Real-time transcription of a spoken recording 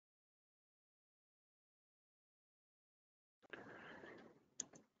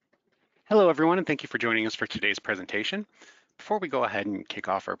Hello, everyone, and thank you for joining us for today's presentation. Before we go ahead and kick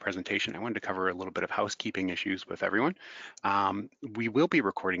off our presentation, I wanted to cover a little bit of housekeeping issues with everyone. We will be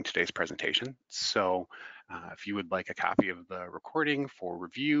recording today's presentation, so if you would like a copy of the recording for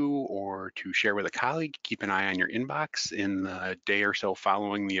review or to share with a colleague, keep an eye on your inbox in the day or so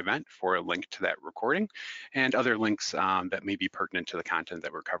following the event for a link to that recording and other links that may be pertinent to the content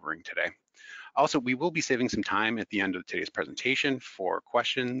that we're covering today. Also, we will be saving some time at the end of today's presentation for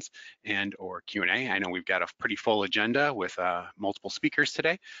questions and or Q&A. I know we've got a pretty full agenda with multiple speakers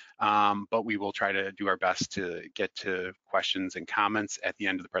today, but we will try to do our best to get to questions and comments at the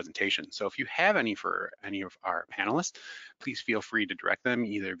end of the presentation. So if you have any for any of our panelists, please feel free to direct them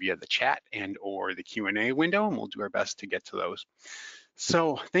either via the chat and or the Q&A window, and we'll do our best to get to those.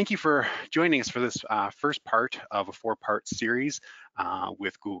 So thank you for joining us for this first part of a four-part series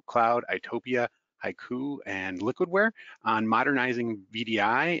with Google Cloud, Itopia, HYCU, and Liquidware on modernizing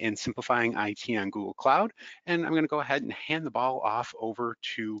VDI and simplifying IT on Google Cloud. And I'm going to go ahead and hand the ball off over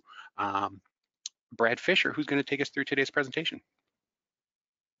to Brad Fisher, who's going to take us through today's presentation.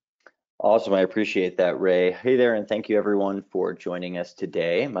 Awesome, I appreciate that, Ray. Hey there, and thank you everyone for joining us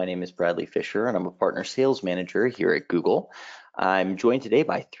today. My name is Bradley Fisher, and I'm a partner sales manager here at Google. I'm joined today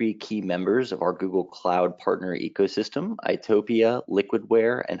by three key members of our Google Cloud partner ecosystem, Itopia,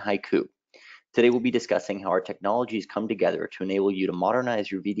 Liquidware, and HYCU. Today we'll be discussing how our technologies come together to enable you to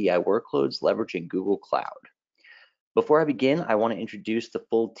modernize your VDI workloads leveraging Google Cloud. Before I begin, I want to introduce the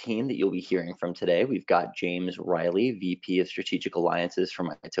full team that you'll be hearing from today. We've got James Riley, VP of Strategic Alliances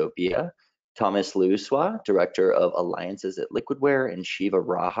from Itopia, Thomas Luswa, Director of Alliances at Liquidware, and Shiva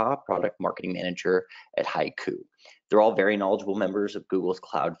Raha, Product Marketing Manager at HYCU. They're all very knowledgeable members of Google's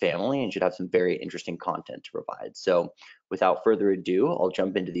cloud family and should have some very interesting content to provide. So without further ado, I'll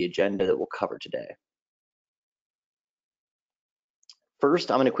jump into the agenda that we'll cover today.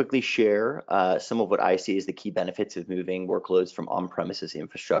 First, I'm going to quickly share some of what I see as the key benefits of moving workloads from on-premises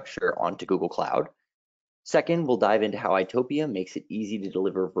infrastructure onto Google Cloud. Second, we'll dive into how Itopia makes it easy to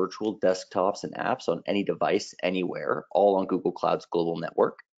deliver virtual desktops and apps on any device, anywhere, all on Google Cloud's global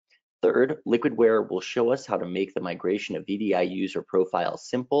network. Third, Liquidware will show us how to make the migration of VDI user profiles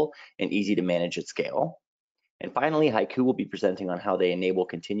simple and easy to manage at scale. And finally, HYCU will be presenting on how they enable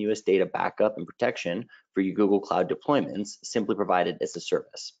continuous data backup and protection for your Google Cloud deployments, simply provided as a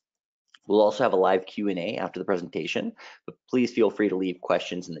service. We'll also have a live Q&A after the presentation, but please feel free to leave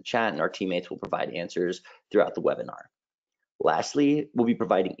questions in the chat and our teammates will provide answers throughout the webinar. Lastly, we'll be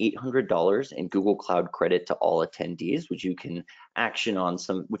providing $800 in Google Cloud credit to all attendees, which you can use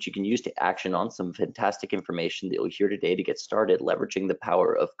to action on some fantastic information that you'll hear today to get started leveraging the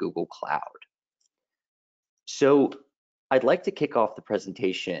power of Google Cloud. So I'd like to kick off the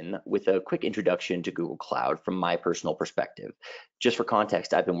presentation with a quick introduction to Google Cloud from my personal perspective. Just for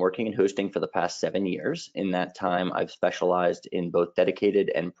context, I've been working in hosting for the past 7 years. In that time, I've specialized in both dedicated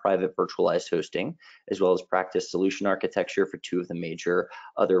and private virtualized hosting, as well as practiced solution architecture for 2 of the major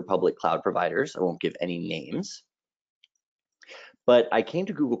other public cloud providers. I won't give any names. But I came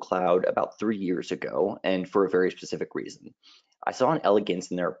to Google Cloud about 3 years ago, and for a very specific reason. I saw an elegance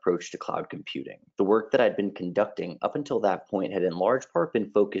in their approach to cloud computing. The work that I'd been conducting up until that point had in large part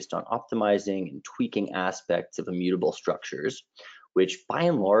been focused on optimizing and tweaking aspects of immutable structures, which by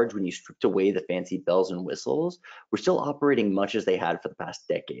and large, when you stripped away the fancy bells and whistles, were still operating much as they had for the past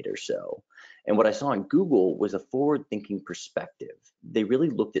decade or so. And what I saw in Google was a forward-thinking perspective. They really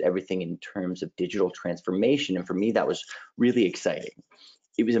looked at everything in terms of digital transformation, and for me, that was really exciting.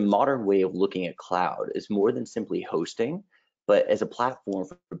 It was a modern way of looking at cloud as more than simply hosting, but as a platform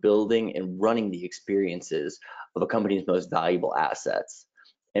for building and running the experiences of a company's most valuable assets.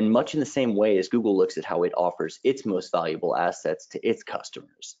 And much in the same way as Google looks at how it offers its most valuable assets to its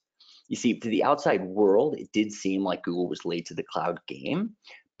customers. You see, to the outside world, it did seem like Google was late to the cloud game,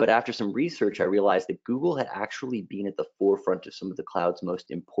 but after some research, I realized that Google had actually been at the forefront of some of the cloud's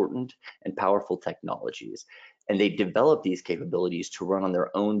most important and powerful technologies. And they developed these capabilities to run on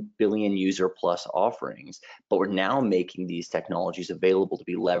their own billion user plus offerings, but we're now making these technologies available to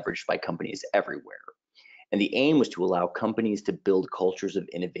be leveraged by companies everywhere. And the aim was to allow companies to build cultures of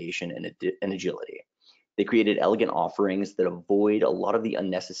innovation and agility. They created elegant offerings that avoid a lot of the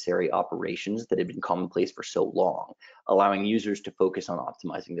unnecessary operations that had been commonplace for so long, allowing users to focus on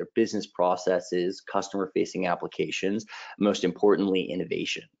optimizing their business processes, customer-facing applications, most importantly,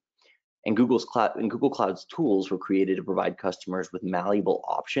 innovation. And Google Cloud's tools were created to provide customers with malleable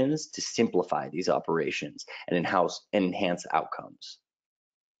options to simplify these operations and enhance outcomes.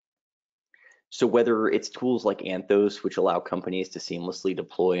 So whether it's tools like Anthos, which allow companies to seamlessly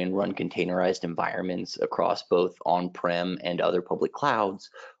deploy and run containerized environments across both on-prem and other public clouds,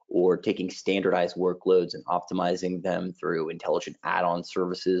 or taking standardized workloads and optimizing them through intelligent add-on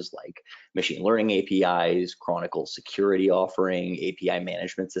services like machine learning APIs, Chronicle security offering, API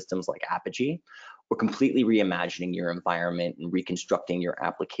management systems like Apogee, or completely reimagining your environment and reconstructing your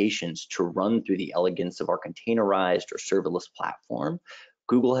applications to run through the elegance of our containerized or serverless platform,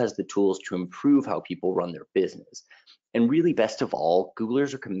 Google has the tools to improve how people run their business. And really, best of all,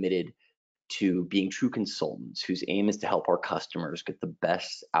 Googlers are committed to being true consultants whose aim is to help our customers get the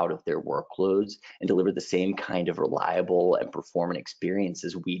best out of their workloads and deliver the same kind of reliable and performant experience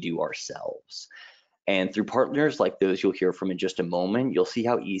as we do ourselves. And through partners like those you'll hear from in just a moment, you'll see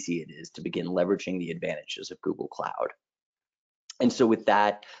how easy it is to begin leveraging the advantages of Google Cloud. And so with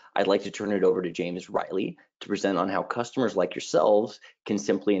that, I'd like to turn it over to James Riley to present on how customers like yourselves can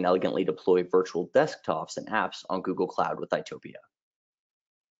simply and elegantly deploy virtual desktops and apps on Google Cloud with itopia.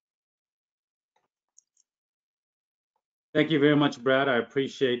 Thank you very much, Brad. I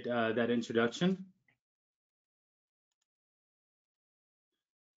appreciate that introduction.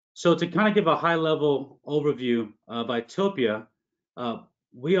 So to kind of give a high-level overview of itopia,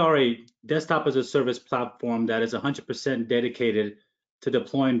 we are a desktop as a service platform that is 100% dedicated to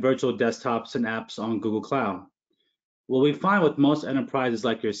deploying virtual desktops and apps on Google Cloud. What we find with most enterprises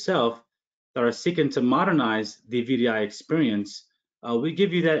like yourself that are seeking to modernize the VDI experience, we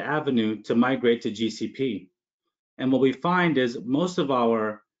give you that avenue to migrate to GCP. And what we find is most of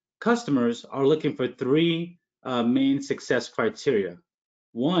our customers are looking for three main success criteria.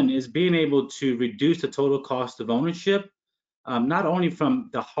 One is being able to reduce the total cost of ownership, not only from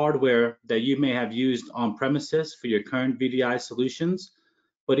the hardware that you may have used on premises for your current VDI solutions,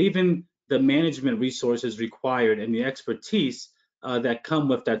 but even the management resources required and the expertise that come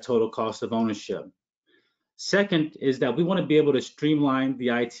with that total cost of ownership. Second is that we want to be able to streamline the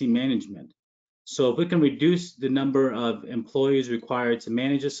IT management. So if we can reduce the number of employees required to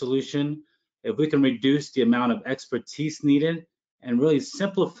manage a solution, if we can reduce the amount of expertise needed and really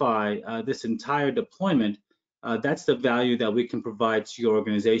simplify this entire deployment, that's the value that we can provide to your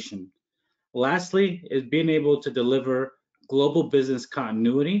organization. Lastly is being able to deliver global business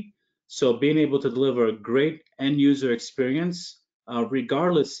continuity. So being able to deliver a great end user experience,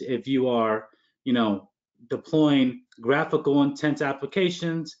 regardless if you are, deploying graphical intent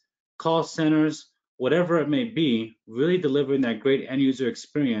applications, call centers, whatever it may be, really delivering that great end user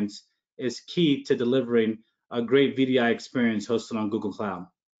experience is key to delivering a great VDI experience hosted on Google Cloud.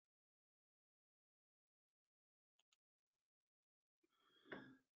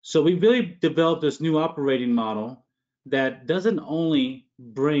 So we really developed this new operating model that doesn't only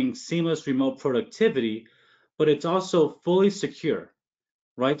bring seamless remote productivity, but it's also fully secure,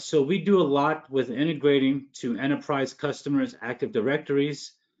 right? So we do a lot with integrating to enterprise customers' Active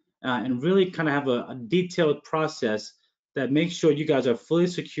Directories, and really kind of have a detailed process that makes sure you guys are fully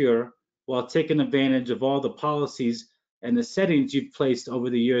secure while taking advantage of all the policies and the settings you've placed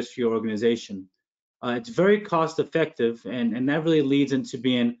over the years for your organization. It's very cost effective, and that really leads into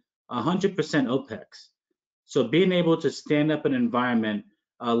being 100% OPEX. So being able to stand up an environment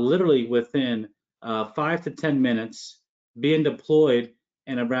literally within 5 to 10 minutes, being deployed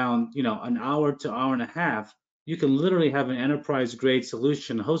in around an hour to hour and a half, you can literally have an enterprise grade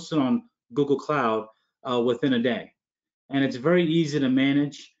solution hosted on Google Cloud within a day. And it's very easy to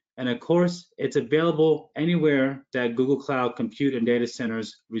manage. And of course, it's available anywhere that Google Cloud compute and data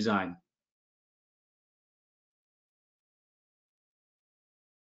centers reside.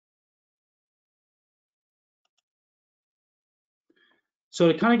 So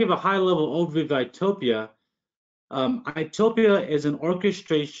to kind of give a high level overview of itopia, itopia is an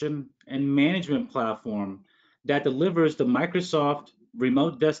orchestration and management platform that delivers the Microsoft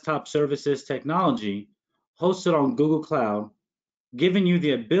Remote Desktop Services technology hosted on Google Cloud, giving you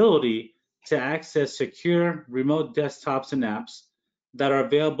the ability to access secure remote desktops and apps that are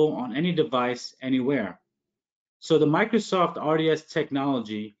available on any device, anywhere. So the Microsoft RDS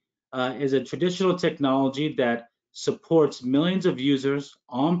technology is a traditional technology that supports millions of users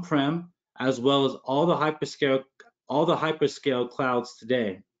on-prem, as well as all the hyperscale clouds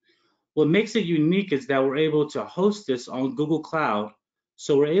today. What makes it unique is that we're able to host this on Google Cloud,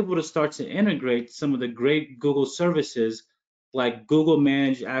 so we're able to start to integrate some of the great Google services like Google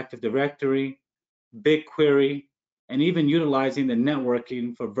Managed Active Directory, BigQuery, and even utilizing the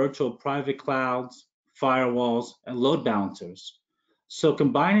networking for virtual private clouds, firewalls, and load balancers. So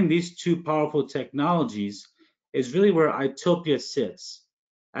combining these two powerful technologies is really where itopia sits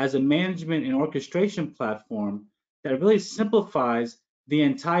as a management and orchestration platform that really simplifies the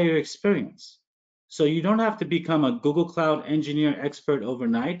entire experience. So you don't have to become a Google Cloud engineer expert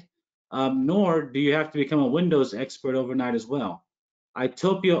overnight, nor do you have to become a Windows expert overnight as well.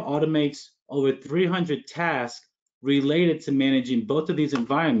 itopia automates over 300 tasks related to managing both of these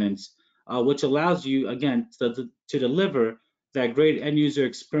environments, which allows you, again, to deliver that great end user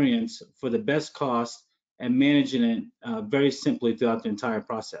experience for the best cost and managing it very simply throughout the entire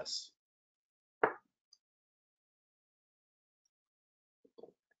process.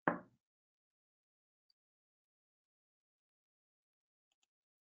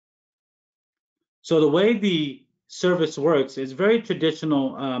 So the way the service works is very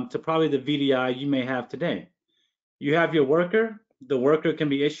traditional to probably the VDI you may have today. You have your worker. The worker can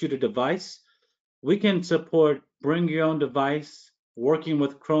be issued a device. We can support bring your own device, working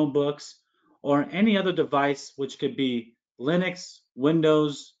with Chromebooks, or any other device, which could be Linux,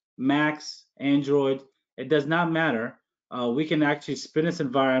 Windows, Macs, Android. It does not matter. We can actually spin this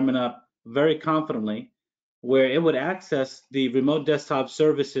environment up very confidently, where it would access the remote desktop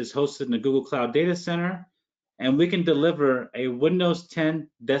services hosted in the Google Cloud Data Center, and we can deliver a Windows 10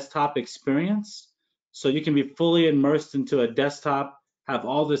 desktop experience. So you can be fully immersed into a desktop, have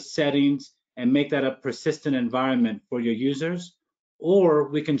all the settings, and make that a persistent environment for your users. Or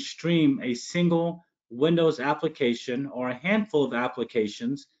we can stream a single Windows application or a handful of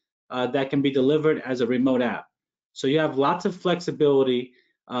applications that can be delivered as a remote app. So you have lots of flexibility,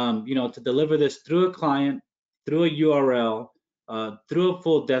 to deliver this through a client, through a URL, through a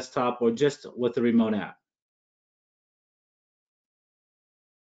full desktop, or just with a remote app.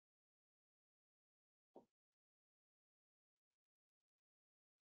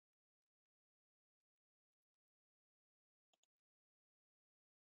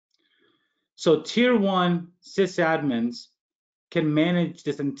 So tier one sysadmins can manage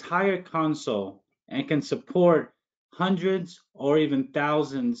this entire console and can support hundreds or even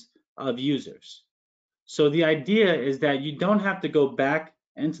thousands of users. So the idea is that you don't have to go back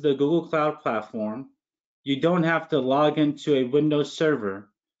into the Google Cloud Platform. You don't have to log into a Windows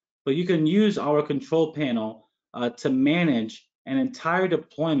server, but you can use our control panel to manage an entire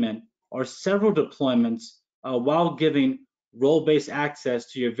deployment or several deployments while giving role-based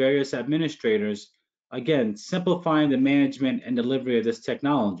access to your various administrators, again, simplifying the management and delivery of this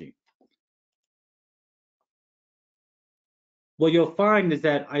technology. What you'll find is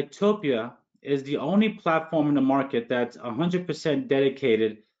that itopia is the only platform in the market that's 100%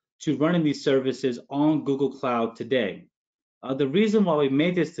 dedicated to running these services on Google Cloud today. The reason why we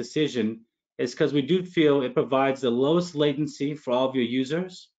made this decision is because we do feel it provides the lowest latency for all of your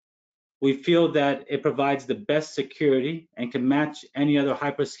users. We feel that it provides the best security and can match any other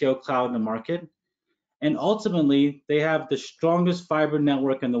hyperscale cloud in the market. And ultimately, they have the strongest fiber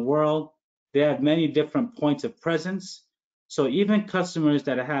network in the world. They have many different points of presence. So even customers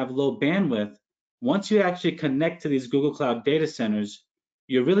that have low bandwidth, once you actually connect to these Google Cloud data centers,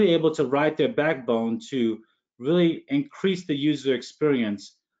 you're really able to ride their backbone to really increase the user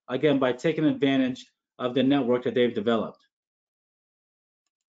experience, again, by taking advantage of the network that they've developed.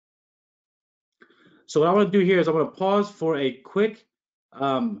 So what I want to do here is I'm going to pause for a quick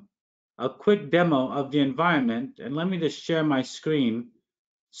demo of the environment, and let me just share my screen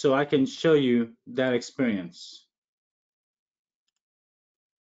so I can show you that experience.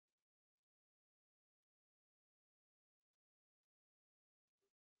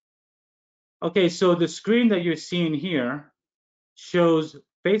 Okay, so the screen that you're seeing here shows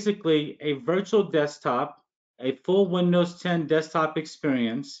basically a virtual desktop, a full Windows 10 desktop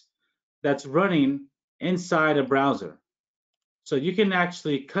experience that's running inside a browser. So you can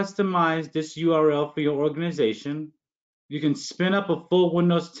actually customize this URL for your organization. You can spin up a full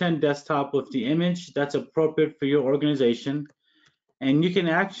Windows 10 desktop with the image that's appropriate for your organization. And you can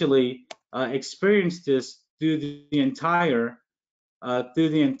actually experience this through the entire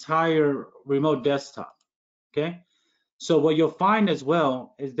remote desktop. Okay. So what you'll find as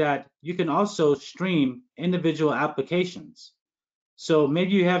well is that you can also stream individual applications. So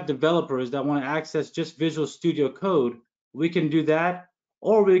maybe you have developers that want to access just Visual Studio Code. We can do that,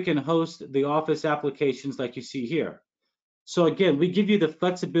 or we can host the Office applications like you see here. So again, we give you the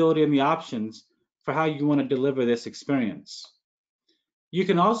flexibility and the options for how you want to deliver this experience. You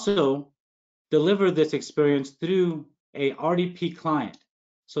can also deliver this experience through a RDP client.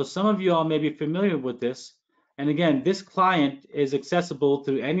 So some of you all may be familiar with this. And again, this client is accessible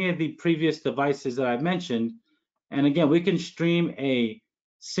through any of the previous devices that I mentioned. And again, we can stream a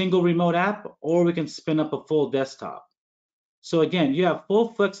single remote app, or we can spin up a full desktop. So again, you have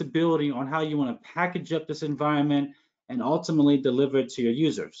full flexibility on how you want to package up this environment and ultimately deliver it to your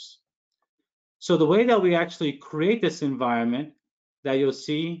users. So the way that we actually create this environment that you'll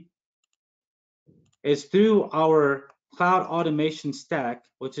see is through our cloud automation stack,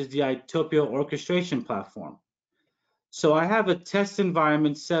 which is the itopia orchestration platform. So I have a test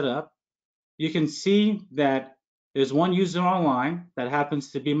environment set up. You can see that there's one user online that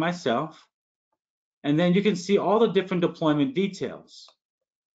happens to be myself. And then you can see all the different deployment details.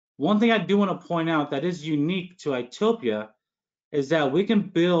 One thing I do want to point out that is unique to itopia is that we can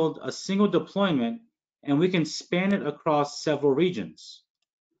build a single deployment and we can span it across several regions.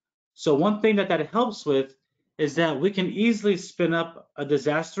 So one thing that helps with is that we can easily spin up a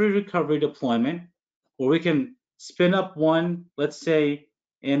disaster recovery deployment, or we can spin up one, let's say,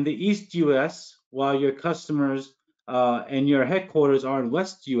 in the East US, while your customers and your headquarters are in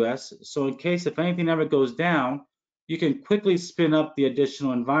West US. So in case if anything ever goes down, you can quickly spin up the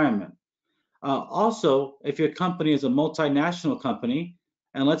additional environment. Also, if your company is a multinational company,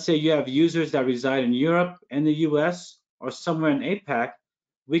 and let's say you have users that reside in Europe and the US or somewhere in APAC,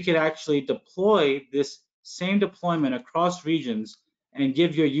 we could actually deploy this same deployment across regions and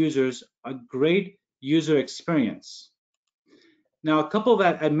give your users a great user experience. Now, a couple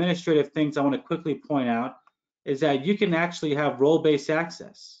of administrative things I want to quickly point out is that you can actually have role-based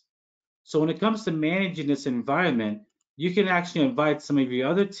access. So when it comes to managing this environment, you can actually invite some of your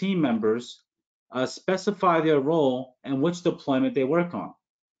other team members, specify their role and which deployment they work on.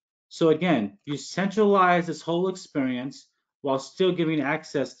 So again, you centralize this whole experience while still giving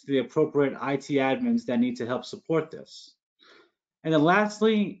access to the appropriate IT admins that need to help support this. And then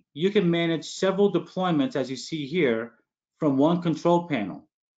lastly, you can manage several deployments, as you see here, from one control panel.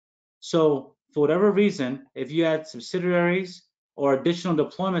 So for whatever reason, if you had subsidiaries or additional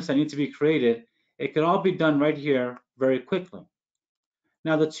deployments that need to be created, it could all be done right here very quickly.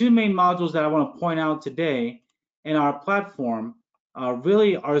 Now, the two main modules that I want to point out today in our platform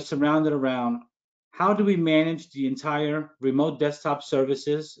really are surrounded around how do we manage the entire remote desktop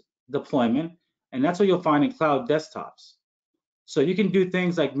services deployment, and that's what you'll find in cloud desktops. So you can do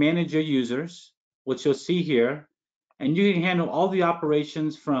things like manage your users, which you'll see here, and you can handle all the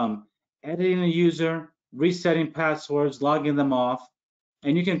operations from editing a user, resetting passwords, logging them off,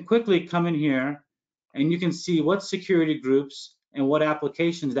 and you can quickly come in here and you can see what security groups and what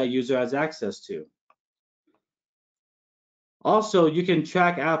applications that user has access to. Also, you can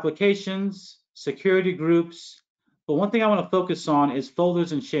track applications, security groups, but one thing I want to focus on is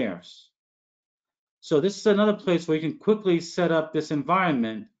folders and shares. So this is another place where you can quickly set up this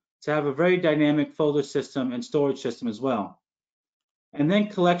environment to have a very dynamic folder system and storage system as well. And then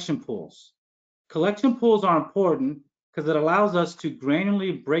collection pools. Collection pools are important because it allows us to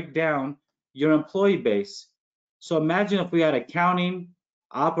granularly break down your employee base. So imagine if we had accounting,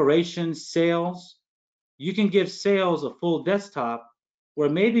 operations, sales. You can give sales a full desktop where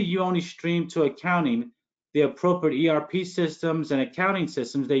maybe you only stream to accounting the appropriate ERP systems and accounting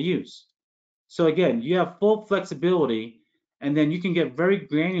systems they use. So again, you have full flexibility, and then you can get very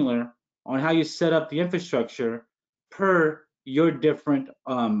granular on how you set up the infrastructure per your different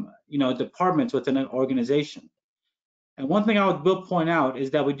departments within an organization. And one thing I will point out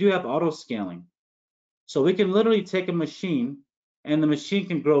is that we do have auto scaling. So we can literally take a machine and the machine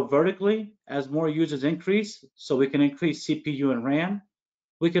can grow vertically as more users increase. So we can increase CPU and RAM.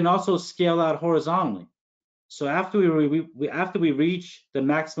 We can also scale out horizontally. So after we reach the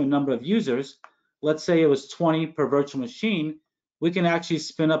maximum number of users, let's say it was 20 per virtual machine, we can actually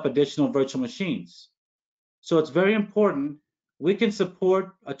spin up additional virtual machines. So it's very important. We can support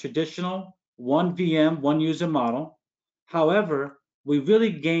a traditional one VM, one user model. However, we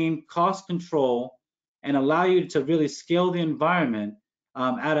really gain cost control and allow you to really scale the environment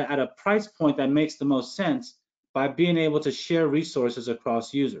at a price point that makes the most sense by being able to share resources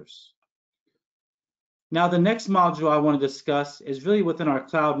across users. Now, the next module I want to discuss is really within our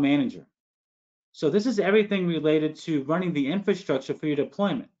cloud manager. So this is everything related to running the infrastructure for your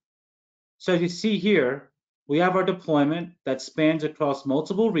deployment. So as you see here, we have our deployment that spans across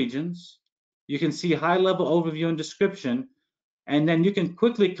multiple regions. You can see high-level overview and description, and then you can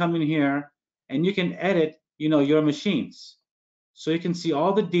quickly come in here and you can edit, your machines. So you can see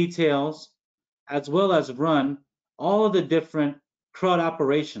all the details as well as run all of the different CRUD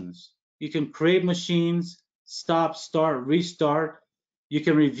operations. You can create machines, stop, start, restart. You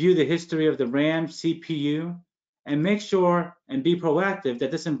can review the history of the RAM, CPU, and make sure and be proactive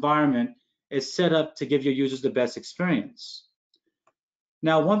that this environment is set up to give your users the best experience.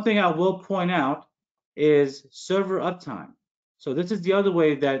 Now, one thing I will point out is server uptime. So this is the other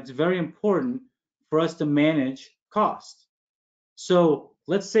way that it's very important for us to manage cost. So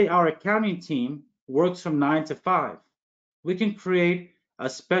let's say our accounting team works from 9 to 5. We can create a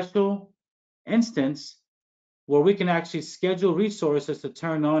special instance where we can actually schedule resources to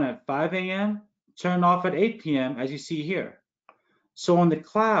turn on at 5 a.m., turn off at 8 p.m., as you see here. So on the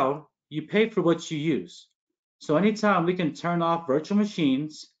cloud, you pay for what you use. So anytime we can turn off virtual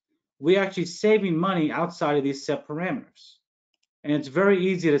machines, we actually saving money outside of these set parameters. And it's very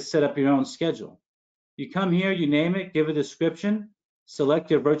easy to set up your own schedule. You come here, you name it, give a description,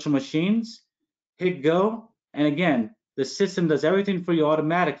 select your virtual machines, hit go, and again, the system does everything for you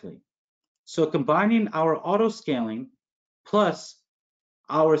automatically. So combining our auto scaling plus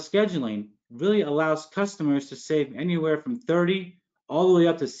our scheduling really allows customers to save anywhere from 30 all the way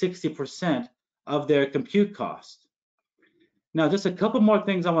up to 60% of their compute cost. Now, just a couple more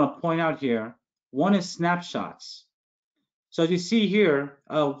things I want to point out here. One is snapshots. So as you see here,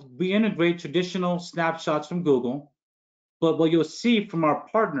 we integrate traditional snapshots from Google, but what you'll see from our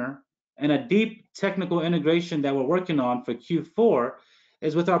partner and a deep technical integration that we're working on for Q4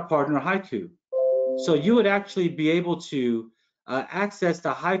 is with our partner HYCU. So you would actually be able to access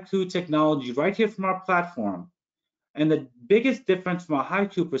the HYCU technology right here from our platform. And the biggest difference from a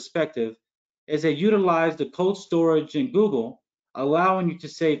HYCU perspective is they utilize the cold storage in Google, allowing you to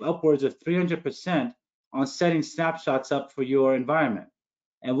save upwards of 300% on setting snapshots up for your environment.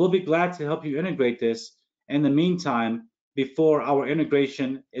 And we'll be glad to help you integrate this in the meantime before our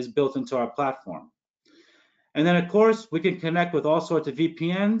integration is built into our platform. And then of course, we can connect with all sorts of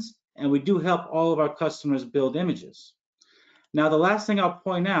VPNs, and we do help all of our customers build images. Now, the last thing I'll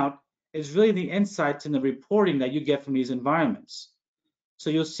point out is really the insights and the reporting that you get from these environments. So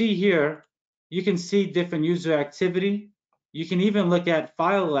you'll see here, you can see different user activity. You can even look at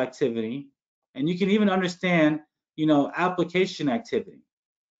file activity, and you can even understand, application activity.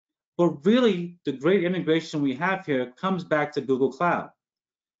 But really, the great integration we have here comes back to Google Cloud.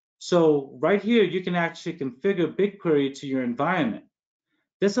 So right here, you can actually configure BigQuery to your environment.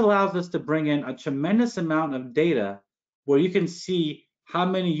 This allows us to bring in a tremendous amount of data where you can see how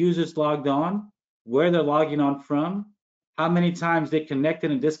many users logged on, where they're logging on from, how many times they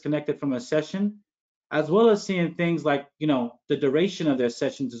connected and disconnected from a session, as well as seeing things like, the duration of their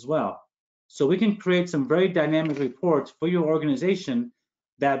sessions as well. So we can create some very dynamic reports for your organization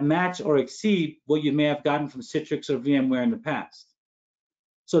that match or exceed what you may have gotten from Citrix or VMware in the past.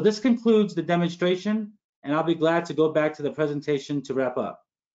 So this concludes the demonstration, and I'll be glad to go back to the presentation to wrap up.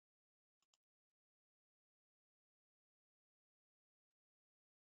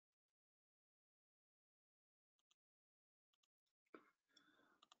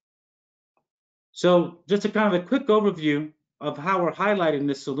 So just a kind of a quick overview of how we're highlighting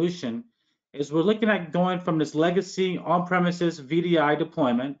this solution is we're looking at going from this legacy on-premises VDI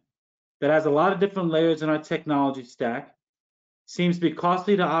deployment that has a lot of different layers in our technology stack, seems to be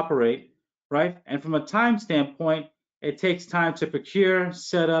costly to operate, right? And from a time standpoint, it takes time to procure,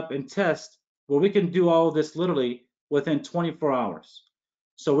 set up, and test, where we can do all of this literally within 24 hours.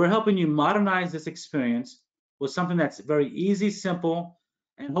 So we're helping you modernize this experience with something that's very easy, simple,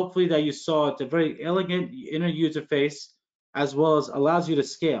 and hopefully that you saw it's a very elegant inner user face, as well as allows you to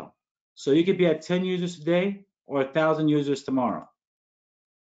scale. So you could be at 10 users today or 1,000 users tomorrow.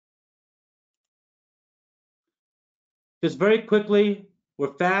 Just very quickly,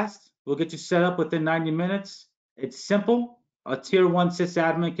 we're fast. We'll get you set up within 90 minutes. It's simple. A tier 1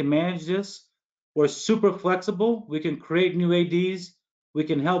 sysadmin can manage this. We're super flexible. We can create new ADs. We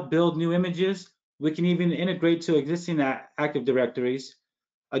can help build new images. We can even integrate to existing Active Directories.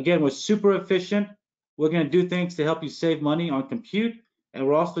 Again, we're super efficient. We're going to do things to help you save money on compute. And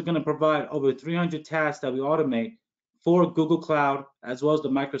we're also going to provide over 300 tasks that we automate for Google Cloud, as well as the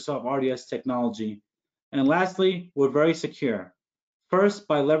Microsoft RDS technology. And lastly, we're very secure. First,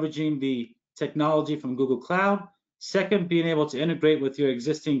 by leveraging the technology from Google Cloud. Second, being able to integrate with your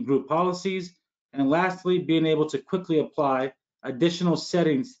existing group policies. And lastly, being able to quickly apply additional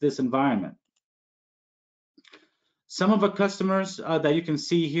settings to this environment. Some of our customers that you can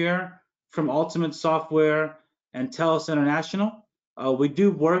see here from Ultimate Software and TELUS International, we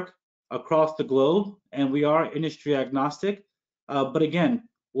do work across the globe and we are industry agnostic. But again,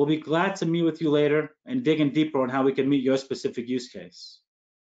 we'll be glad to meet with you later and dig in deeper on how we can meet your specific use case.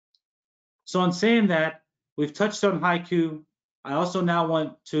 So in saying that, we've touched on HYCU. I also now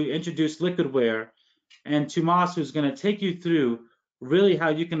want to introduce Liquidware and Tomas, who's going to take you through really how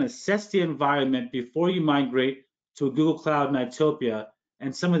you can assess the environment before you migrate to a Google Cloud and itopia,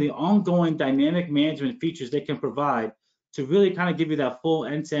 and some of the ongoing dynamic management features they can provide to really kind of give you that full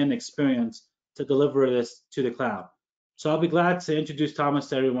end-to-end experience to deliver this to the cloud. So I'll be glad to introduce Thomas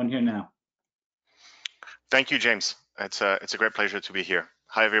to everyone here now. Thank you, James. It's a great pleasure to be here.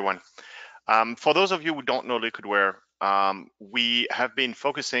 Hi, everyone. For those of you who don't know Liquidware, we have been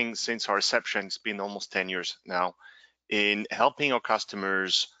focusing since our inception, it's been almost 10 years now, in helping our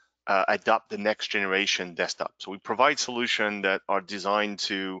customers adopt the next generation desktop. So we provide solutions that are designed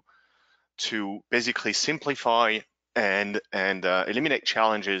to to basically simplify and eliminate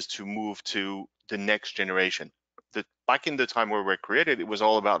challenges to move to the next generation. Back in the time where we were created, it was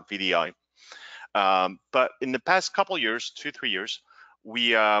all about VDI. But in the past couple of years, 2-3 years,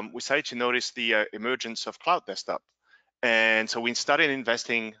 we started to notice the emergence of cloud desktop. And so we started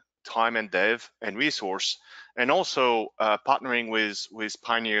investing time and dev and resource, and also partnering with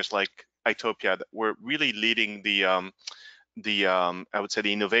pioneers like Itopia that were really leading the I would say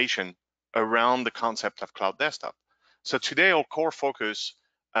the innovation around the concept of cloud desktop. So today our core focus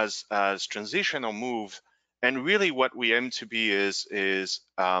as transition or move, and really what we aim to be is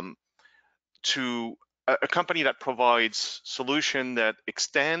to a company that provides solution that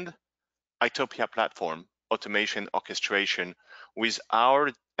extend Itopia platform automation orchestration with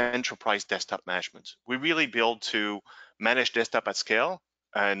our enterprise desktop management. We really build to manage desktop at scale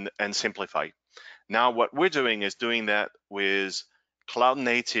and simplify. Now what we're doing is doing that with cloud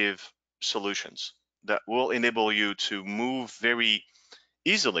native solutions that will enable you to move very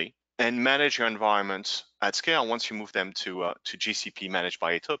easily and manage your environments at scale once you move them to GCP managed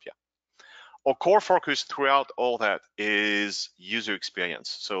by Itopia. Our core focus throughout all that is user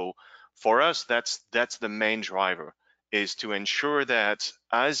experience. So for us, that's the main driver, is to ensure that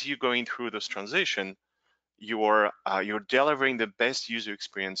as you're going through this transition, you're delivering the best user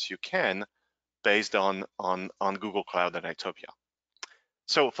experience you can based on Google Cloud and Itopia.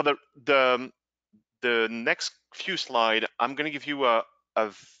 So for the next few slides, I'm going to give you a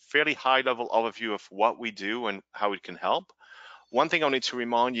fairly high-level overview of what we do and how it can help. One thing I need to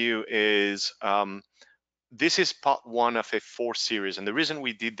remind you is this is part 1 of a 4 series, and the reason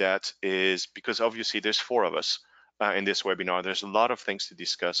we did that is because obviously there's 4 of us in this webinar. There's a lot of things to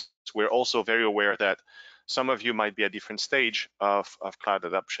discuss. We're also very aware that some of you might be at different stage of cloud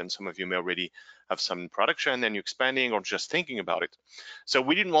adoption. Some of you may already have some in production and you're expanding or just thinking about it. So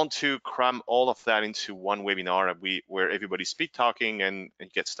we didn't want to cram all of that into one webinar where everybody's speed talking and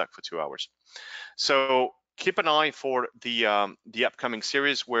get stuck for 2 hours. So keep an eye for the upcoming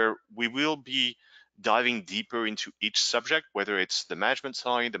series where we will be diving deeper into each subject, whether it's the management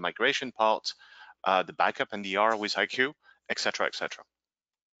side, the migration part, the backup and DR with HYCU, etc., etc.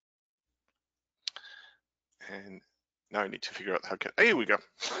 And now I need to figure out how can, here we go.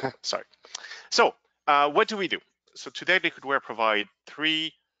 Sorry. So what do we do? So today Liquidware provide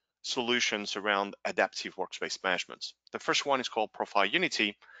 3 solutions around adaptive workspace management. The first one is called Profile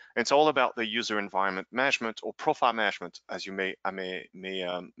Unity. And it's all about the user environment management, or profile management, as you may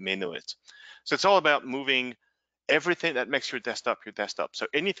know it. So it's all about moving everything that makes your desktop. So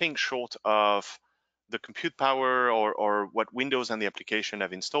anything short of the compute power or what Windows and the application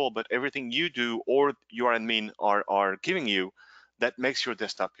have installed, but everything you do or your admin are giving you that makes your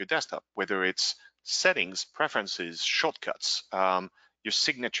desktop, whether it's settings, preferences, shortcuts, your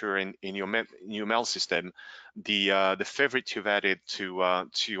signature in your mail system, the favorite you've added to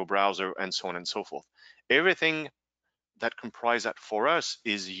your browser, and so on and so forth. Everything that comprises that for us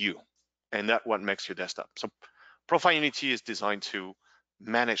is you, and that's what makes your desktop. So Profile Unity is designed to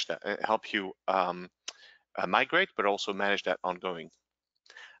manage that, help you migrate, but also manage that ongoing.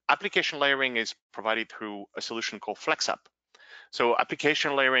 Application layering is provided through a solution called FlexApp. So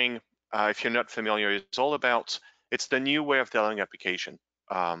application layering, if you're not familiar, is all about, it's the new way of delivering application.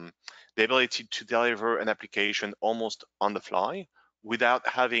 The ability to deliver an application almost on the fly without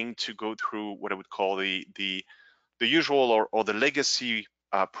having to go through what I would call the usual or the legacy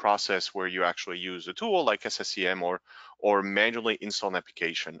process where you actually use a tool like SSEM or manually install an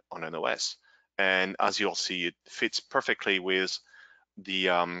application on an OS. And as you'll see, it fits perfectly with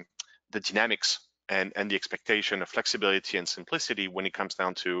the dynamics and the expectation of flexibility and simplicity when it comes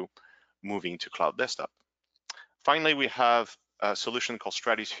down to moving to cloud desktop. Finally, we have a solution called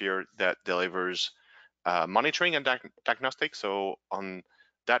Stratosphere that delivers monitoring and diagnostics. So on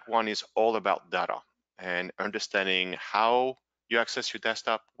that one is all about data and understanding how you access your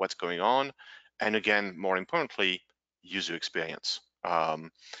desktop, what's going on, and again, more importantly, user experience,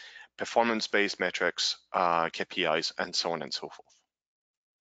 performance-based metrics, KPIs, and so on and so forth.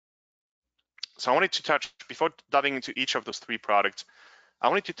 So I wanted to touch, before diving into each of those 3 products, I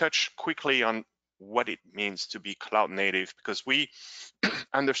wanted to touch quickly on what it means to be cloud native, because we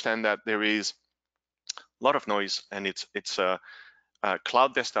understand that there is a lot of noise, and it's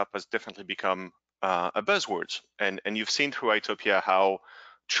cloud desktop has definitely become a buzzword, and you've seen through Itopia how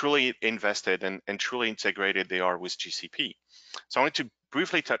truly invested and truly integrated they are with GCP. So I wanted to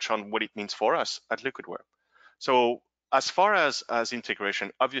briefly touch on what it means for us at Liquidware. So as far as integration,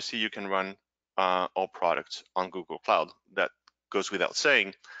 obviously you can run our products on Google Cloud. That goes without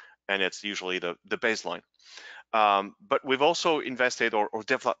saying, and it's usually the baseline. But we've also invested or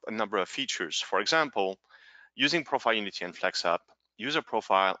developed a number of features. For example, using Profile Unity and FlexUp, user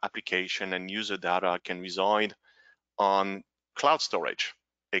profile, application, and user data can reside on cloud storage,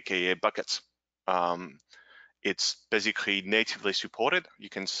 aka buckets. It's basically natively supported. You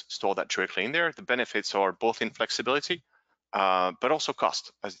can store that directly in there. The benefits are both in flexibility, but also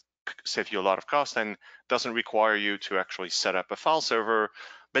cost, as save you a lot of cost and doesn't require you to actually set up a file server,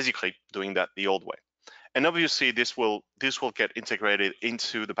 basically doing that the old way. And obviously this will get integrated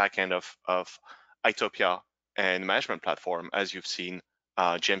into the backend of itopia and management platform, as you've seen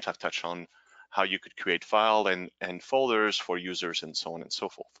James have touched on how you could create file and folders for users and so on and so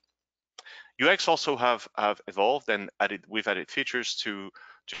forth. UX also have evolved and we've added features to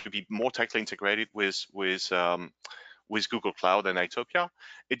be more tightly integrated with Google Cloud and itopia.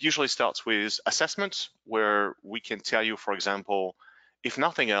 It usually starts with assessments where we can tell you, for example, if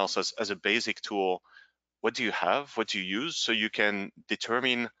nothing else, as a basic tool, what do you have, what do you use, so you can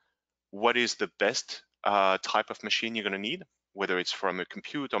determine what is the best type of machine you're going to need, whether it's from a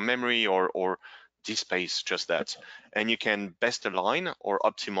compute or memory or disk space, just that. And you can best align or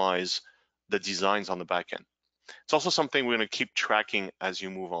optimize the designs on the back end. It's also something we're going to keep tracking as you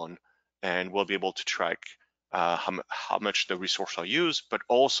move on, and we'll be able to track how much the resources are used, but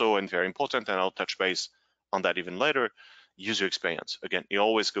also, and very important, and I'll touch base on that even later, user experience. Again, you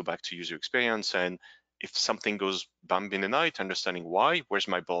always go back to user experience, and if something goes bump in the night, understanding why, where's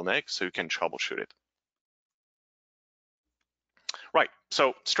my bottleneck, so you can troubleshoot it. Right,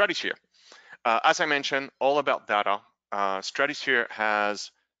 so Stratosphere. As I mentioned, all about data. Stratosphere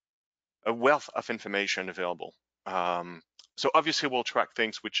has a wealth of information available. So obviously we'll track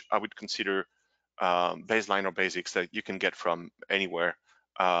things which I would consider baseline or basics that you can get from anywhere,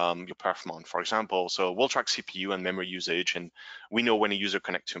 your Perfmon, for example. So we'll track CPU and memory usage, and we know when a user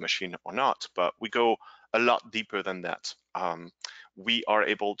connects to a machine or not, but we go a lot deeper than that. We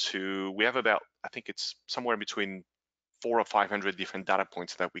have about, I think it's somewhere between 400 or 500 different data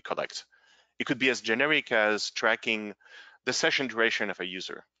points that we collect. It could be as generic as tracking the session duration of a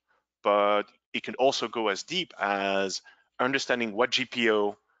user, but it can also go as deep as understanding what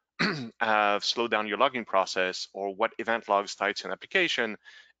GPO have slowed down your logging process, or what event logs tied to an application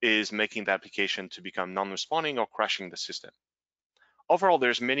is making the application to become non-responding or crashing the system. Overall,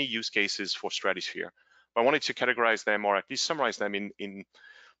 there's many use cases for Stratosphere, but I wanted to categorize them, or at least summarize them in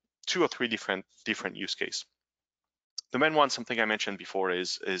 2 or 3 different use cases. The main one, something I mentioned before,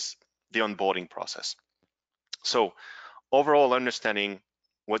 is the onboarding process. So overall, understanding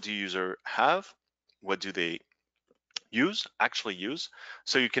what do user have, what do they actually use,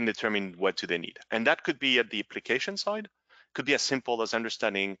 so you can determine what do they need. And that could be at the application side, could be as simple as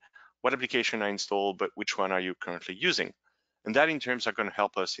understanding what application I installed, but which one are you currently using. And that in terms are going to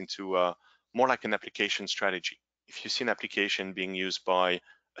help us into more like an application strategy. If you see an application being used by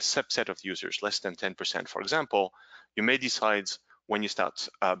a subset of users, less than 10%, for example, you may decide when you start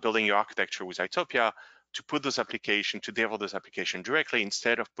building your architecture with itopia to put those applications, to develop those applications directly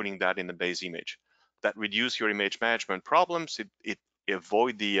instead of putting that in the base image. That reduce your image management problems. It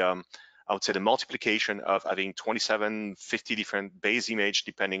avoid the, I would say, the multiplication of having 27, 50 different base image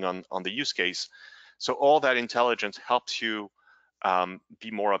depending on the use case. So all that intelligence helps you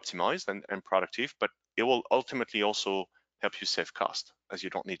be more optimized and productive, but it will ultimately also help you save cost, as you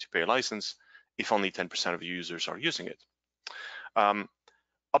don't need to pay a license if only 10% of your users are using it.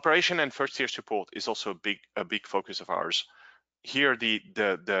 Operation and first tier support is also a big focus of ours. Here,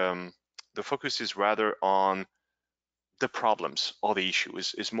 the focus is rather on the problems or the issue.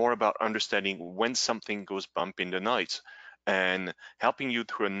 Is more about understanding when something goes bump in the night and helping you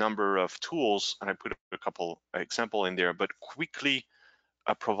through a number of tools. And I put a couple example in there, but quickly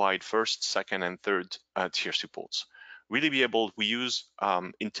provide first, second, and third tier supports. Really be able, we use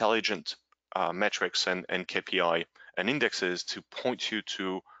intelligent metrics and KPI and indexes to point you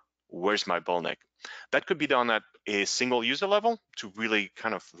to where's my bottleneck. That could be done at a single user level to really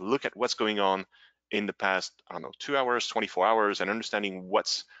kind of look at what's going on in the past, I don't know, 2 hours, 24 hours, and understanding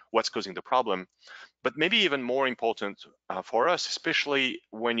what's causing the problem. But maybe even more important for us, especially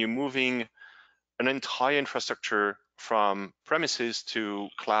when you're moving an entire infrastructure from premises to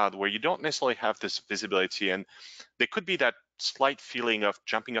cloud, where you don't necessarily have this visibility, and there could be that slight feeling of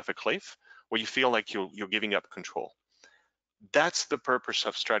jumping off a cliff where you feel like you're giving up control. That's the purpose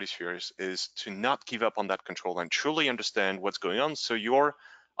of Stratosphere, is to not give up on that control and truly understand what's going on, so your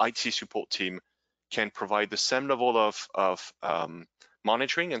IT support team can provide the same level of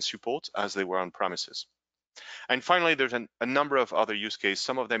monitoring and support as they were on premises. And finally, there's a number of other use cases,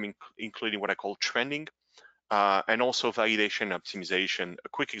 some of them including what I call trending, and also validation optimization. A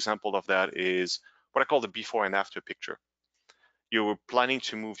quick example of that is what I call the before and after picture. You're planning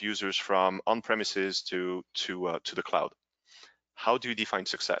to move users from on-premises to the cloud. How do you define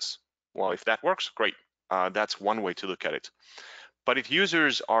success? Well, if that works, great. That's one way to look at it. But if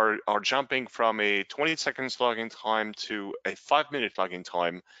users are jumping from a 20 seconds login time to a 5-minute login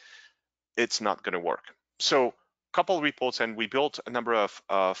time, it's not going to work. So a couple reports, and we built a number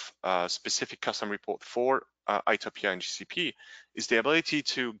of specific custom report for itopia and GCP, is the ability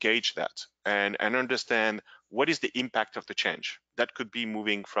to gauge that and understand what is the impact of the change. That could be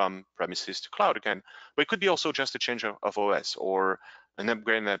moving from premises to cloud again, but it could be also just a change of OS or an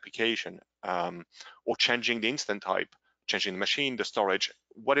upgrade in application, or changing the instance type, changing the machine, the storage,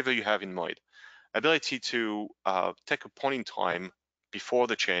 whatever you have in mind. Ability to take a point in time before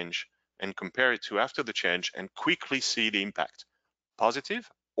the change and compare it to after the change and quickly see the impact, positive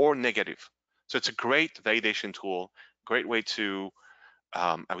or negative. So it's a great validation tool, great way to,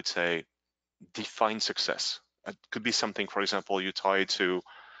 I would say, define success. It could be something, for example, you tie to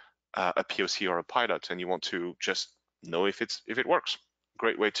a POC or a pilot and you want to just know if it works.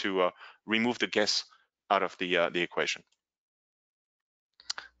 Great way to remove the guess out of the equation.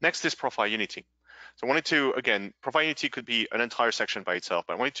 Next is Profile Unity. So I wanted to, again, Profile Unity could be an entire section by itself,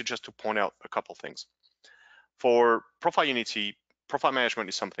 but I wanted to just to point out a couple things. For Profile Unity, profile management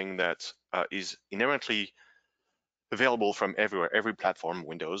is something that is inherently available from everywhere, every platform,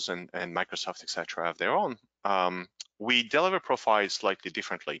 Windows and Microsoft, etc., have their own. We deliver profiles slightly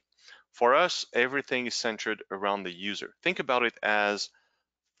differently. For us, everything is centered around the user. Think about it as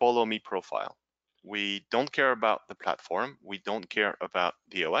follow me profile. We don't care about the platform. We don't care about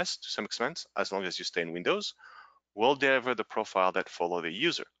the OS to some extent, as long as you stay in Windows. We'll deliver the profile that follow the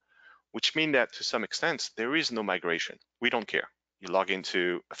user, which means that to some extent, there is no migration. We don't care. You log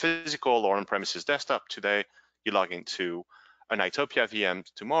into a physical or on-premises desktop today, you log into an itopia VM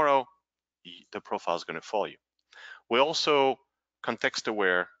tomorrow, the profile is going to follow you. We're also context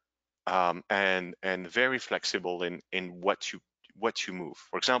aware and very flexible in what you move.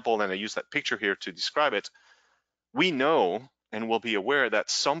 For example, and I use that picture here to describe it, we know and will be aware that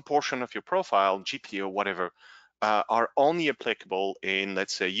some portion of your profile, GPO, whatever, are only applicable in,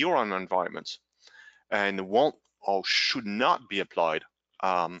 let's say, your own environments, and won't or should not be applied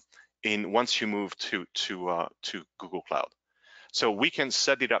in once you move to Google Cloud. So we can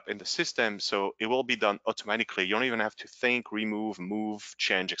set it up in the system so it will be done automatically. You don't even have to think, remove, move,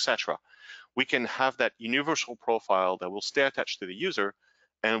 change, etc. We can have that universal profile that will stay attached to the user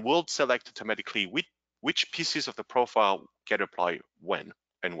and will select automatically which pieces of the profile get applied when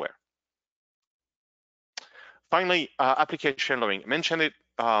and where. Finally, application layering. I mentioned it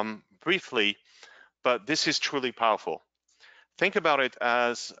briefly, but this is truly powerful. Think about it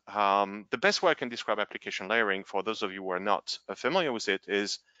as the best way I can describe application layering for those of you who are not familiar with it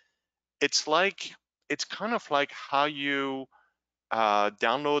is it's kind of like how you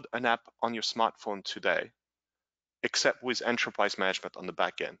download an app on your smartphone today, except with enterprise management on the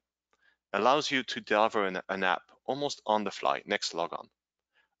back end. Allows you to deliver an app almost on the fly, next logon.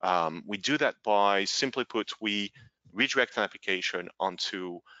 We do that by, simply put, we redirect an application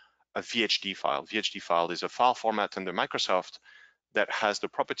onto a VHD file. VHD file is a file format under Microsoft that has the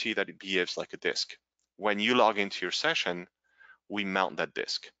property that it behaves like a disk. When you log into your session, we mount that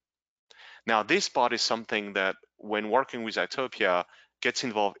disk. Now, this part is something that, when working with itopia, gets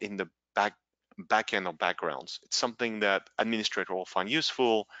involved in the back end or backgrounds. It's something that administrator will find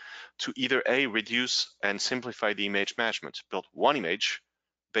useful to either A, reduce and simplify the image management, build one image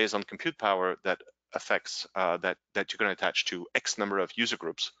based on compute power that affects that you're going to attach to X number of user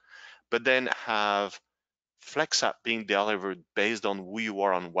groups, but then have Flex app being delivered based on who you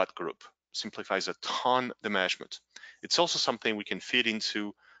are on what group. Simplifies a ton the management. It's also something we can feed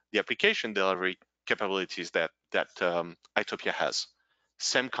into the application delivery capabilities that itopia has.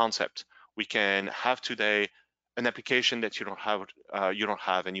 Same concept. We can have today an application that you don't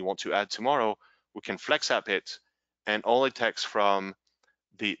have and you want to add tomorrow. We can Flex app it, and all it takes from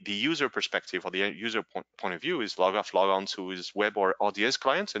the user perspective or the user point of view is log off, log on to his web or ODS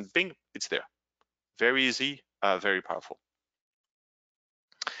client, and bing, it's there. Very easy, very powerful.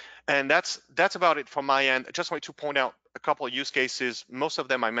 And that's about it from my end. I just want to point out a couple of use cases. Most of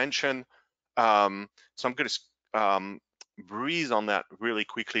them I mentioned. So I'm going to breeze on that really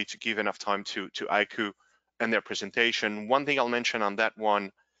quickly to give enough time to HYCU and their presentation. One thing I'll mention on that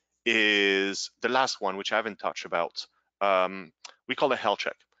one is the last one, which I haven't touched about. We call it health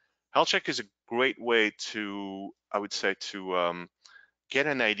check. Health check is a great way to, I would say, to get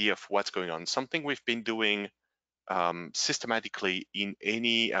an idea of what's going on. Something we've been doing systematically in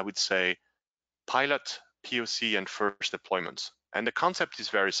any, I would say, pilot, POC, and first deployments. And the concept is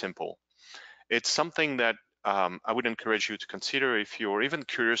very simple. it's something that I would encourage you to consider if you're even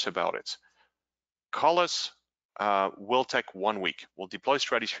curious about it. Call us. We'll take 1 week. We'll deploy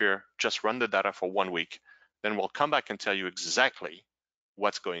Stratosphere, just run the data for 1 week. Then we'll come back and tell you exactly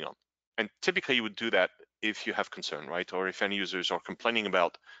what's going on. And typically you would do that if you have concern, right? Or if end users are complaining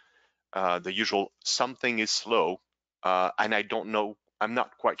about the usual something is slow, and I don't know, I'm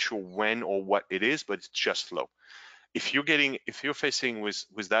not quite sure when or what it is, but it's just slow. If you're facing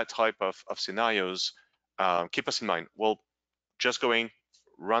with that type of scenarios, keep us in mind. We'll just go in,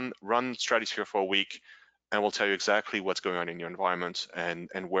 run Stratosphere for a week, and we'll tell you exactly what's going on in your environment and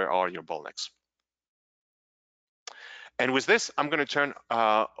where are your bottlenecks. And with this, I'm going to turn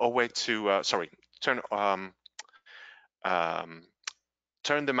away to turn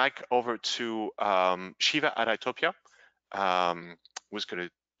the mic over to Shiva at Itopia, who's going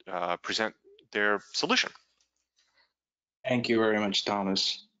to present their solution. Thank you very much,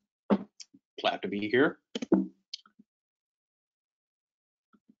 Thomas. Glad to be here.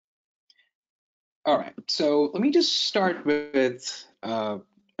 All right, so let me just start with a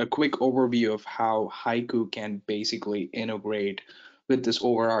quick overview of how HYCU can basically integrate with this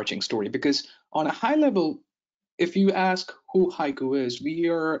overarching story, because on a high level, if you ask who HYCU is, we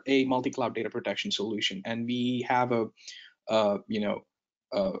are a multi-cloud data protection solution, and we have a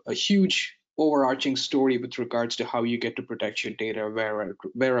huge overarching story with regards to how you get to protect your data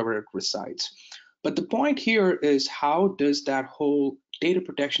wherever it resides. But the point here is, how does that whole data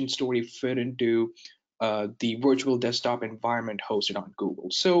protection story fit into the virtual desktop environment hosted on Google?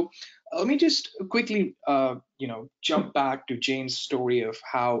 So let me just quickly jump back to James' story of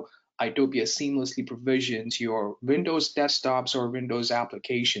how Itopia seamlessly provisions your Windows desktops or Windows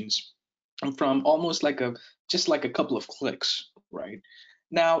applications from almost just like a couple of clicks, right?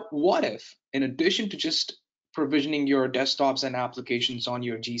 Now, what if, in addition to just provisioning your desktops and applications on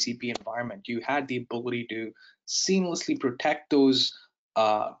your GCP environment, you had the ability to seamlessly protect those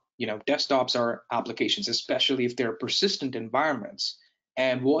desktops or applications, especially if they're persistent environments?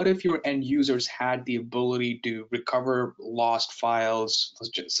 And what if your end users had the ability to recover lost files,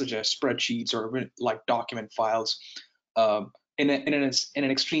 such as spreadsheets or like document files, in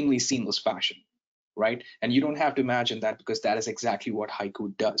an extremely seamless fashion, right? And you don't have to imagine that, because that is exactly what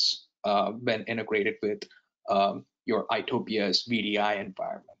HYCU does when integrated with your Itopia's VDI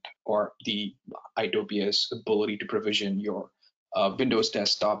environment, or the Itopia's ability to provision your Windows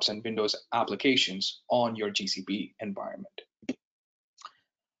desktops and Windows applications on your GCP environment.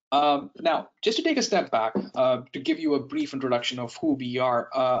 Now, just to take a step back, to give you a brief introduction of who we are,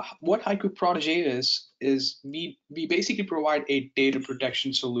 what HYCU Protege is we basically provide a data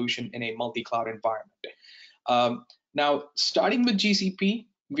protection solution in a multi-cloud environment. Now, starting with GCP,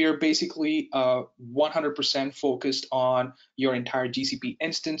 we are basically 100% focused on your entire GCP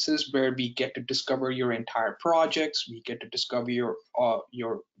instances, where we get to discover your entire projects. We get to discover your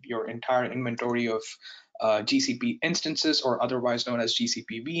entire inventory of GCP instances, or otherwise known as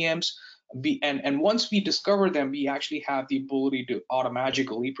GCP VMs. And once we discover them, we actually have the ability to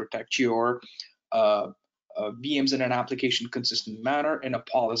automatically protect your VMs in an application consistent manner in a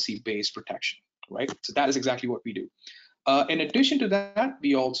policy-based protection, right? So that is exactly what we do. In addition to that,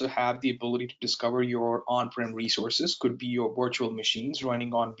 we also have the ability to discover your on-prem resources, could be your virtual machines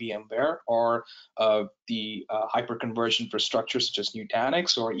running on VMware, or the hyperconverged infrastructure such as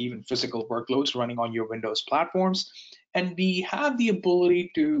Nutanix, or even physical workloads running on your Windows platforms. And we have the ability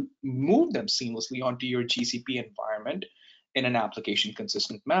to move them seamlessly onto your GCP environment in an application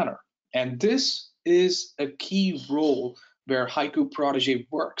consistent manner. And this is a key role where HYCU Protege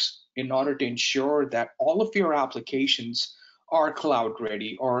works in order to ensure that all of your applications are cloud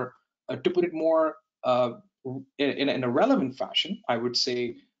ready, or to put it more in a relevant fashion, I would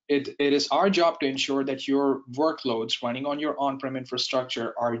say it is our job to ensure that your workloads running on your on-prem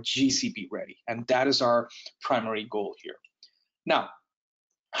infrastructure are GCP ready. And that is our primary goal here. Now,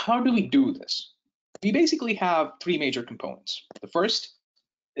 how do we do this? We basically have three major components. The first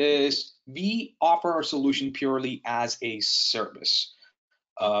is we offer our solution purely as a service.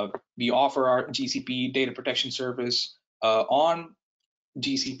 We offer our GCP data protection service on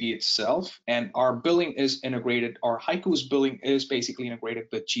GCP itself, and our billing is integrated. Our HYCU's billing is basically integrated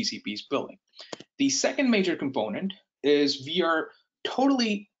with GCP's billing. The second major component is we are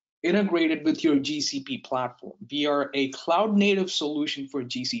totally integrated with your GCP platform. We are a cloud native solution for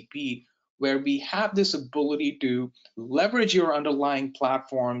GCP, where we have this ability to leverage your underlying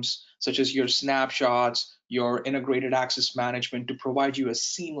platforms, such as your snapshots, your integrated access management, to provide you a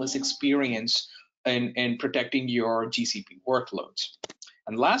seamless experience in protecting your GCP workloads.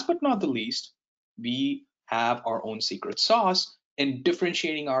 And last but not the least, we have our own secret sauce in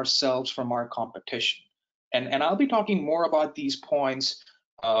differentiating ourselves from our competition. And I'll be talking more about these points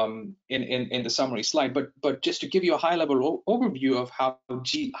in the summary slide, but just to give you a high-level overview of how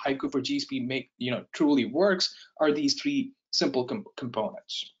HYCU for GCP truly works are these three simple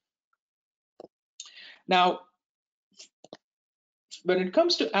components. Now, when it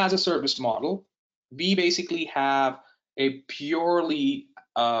comes to as a service model, we basically have a purely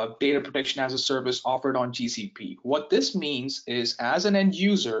data protection as a service offered on GCP. What this means is, as an end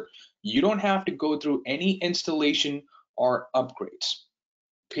user, you don't have to go through any installation or upgrades.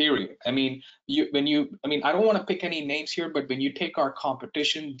 Period. I mean, I don't want to pick any names here, but when you take our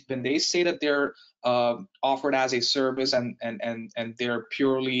competition, when they say that they're offered as a service and they're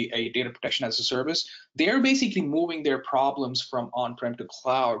purely a data protection as a service, they're basically moving their problems from on-prem to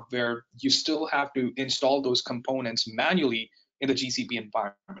cloud, where you still have to install those components manually in the GCP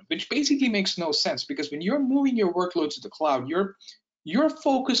environment, which basically makes no sense, because when you're moving your workloads to the cloud, you're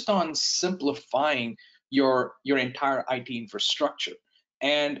focused on simplifying your entire IT infrastructure.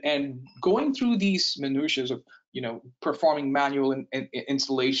 And going through these minutiae of performing manual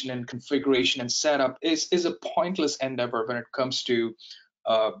installation and configuration and setup is a pointless endeavor when it comes to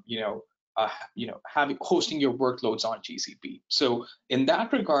hosting your workloads on GCP. So in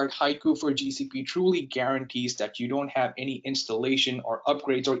that regard, HYCU for GCP truly guarantees that you don't have any installation or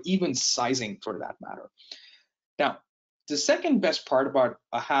upgrades or even sizing for that matter. Now, the second best part about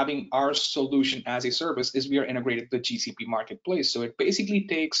having our solution as a service is we are integrated with the GCP marketplace. So it basically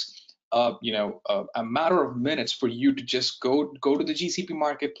takes a matter of minutes for you to just go to the GCP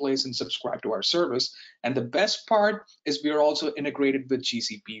marketplace and subscribe to our service. And the best part is we are also integrated with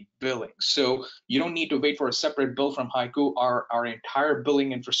GCP billing. So you don't need to wait for a separate bill from HYCU. Our entire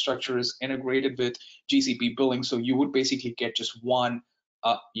billing infrastructure is integrated with GCP billing. So you would basically get just one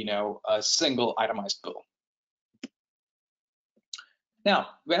a single itemized bill. Now,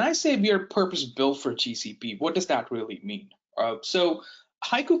 when I say we are purpose-built for GCP, what does that really mean? So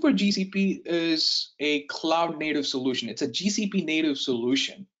HYCU for GCP is a cloud-native solution. It's a GCP-native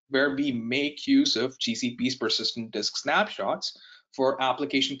solution where we make use of GCP's persistent disk snapshots for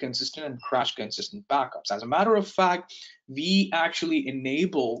application-consistent and crash-consistent backups. As a matter of fact, we actually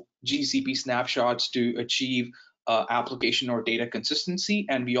enable GCP snapshots to achieve application or data consistency,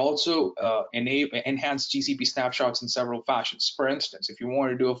 and we also enhance GCP snapshots in several fashions. For instance, if you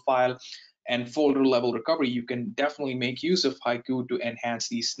want to do a file and folder level recovery, you can definitely make use of HYCU to enhance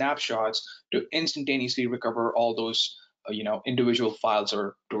these snapshots to instantaneously recover all those individual files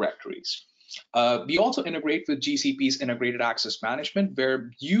or directories. We also integrate with GCP's integrated access management,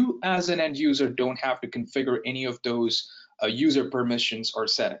 where you as an end user don't have to configure any of those user permissions or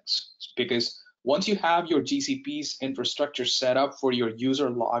settings, because once you have your GCP's infrastructure set up for your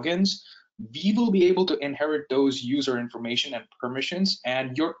user logins, we will be able to inherit those user information and permissions,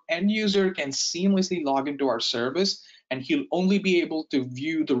 and your end user can seamlessly log into our service, and he'll only be able to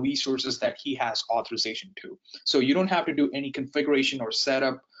view the resources that he has authorization to. So you don't have to do any configuration or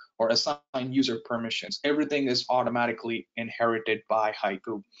setup or assign user permissions. Everything is automatically inherited by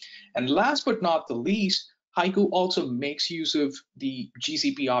HYCU. And last but not the least, HYCU also makes use of the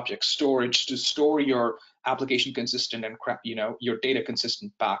GCP object storage to store your application consistent and your data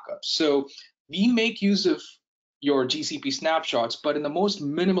consistent backups. So we make use of your GCP snapshots, but in the most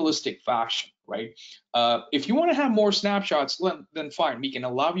minimalistic fashion, right? If you want to have more snapshots, then fine, we can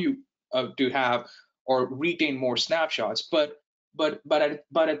allow you to have or retain more snapshots. But at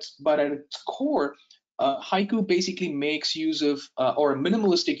its core, HYCU basically makes use of or a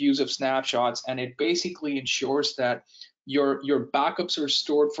minimalistic use of snapshots, and it basically ensures that your backups are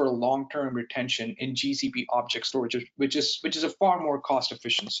stored for a long-term retention in GCP object storage, which is a far more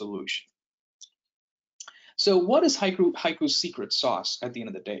cost-efficient solution. So what is HYCU's secret sauce at the end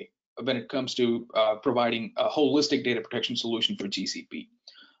of the day when it comes to providing a holistic data protection solution for GCP?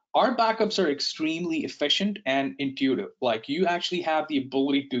 Our backups are extremely efficient and intuitive. Like, you actually have the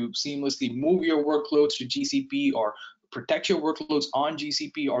ability to seamlessly move your workloads to GCP or protect your workloads on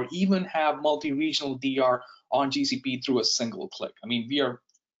GCP, or even have multi-regional DR on GCP through a single click. I mean, we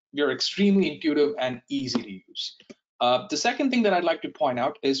are extremely intuitive and easy to use. The second thing that I'd like to point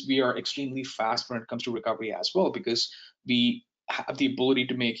out is we are extremely fast when it comes to recovery as well, because we have the ability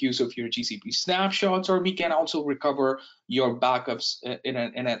to make use of your GCP snapshots, or we can also recover your backups in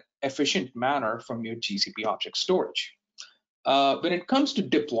an efficient manner from your GCP object storage. When it comes to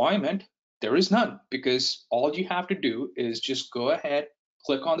deployment, there is none, because all you have to do is just go ahead,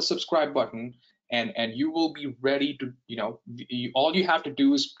 click on the subscribe button, and you will be ready to, all you have to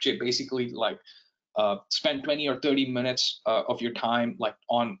do is basically spend 20 or 30 minutes of your time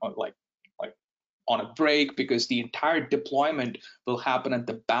on on a break, because the entire deployment will happen at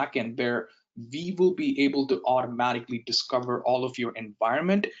the back end, where we will be able to automatically discover all of your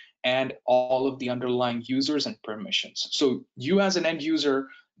environment and all of the underlying users and permissions. So you as an end user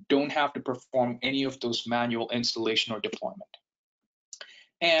don't have to perform any of those manual installation or deployment.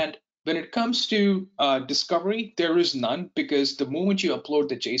 And when it comes to discovery, there is none, because the moment you upload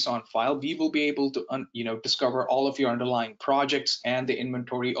the JSON file, we will be able to discover all of your underlying projects and the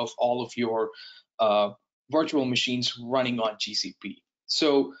inventory of all of your virtual machines running on GCP.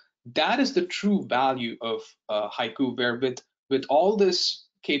 So that is the true value of HYCU, where with all this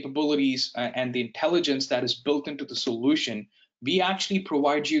capabilities and the intelligence that is built into the solution, we actually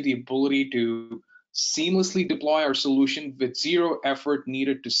provide you the ability to seamlessly deploy our solution with zero effort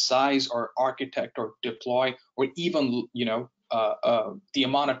needed to size or architect or deploy, or even the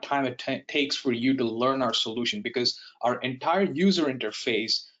amount of time it takes for you to learn our solution, because our entire user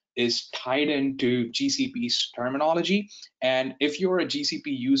interface is tied into GCP's terminology. And if you're a GCP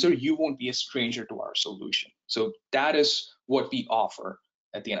user, you won't be a stranger to our solution. So that is what we offer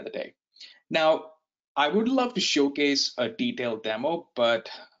at the end of the day. Now, I would love to showcase a detailed demo, but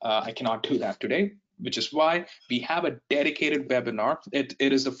I cannot do that today, which is why we have a dedicated webinar. It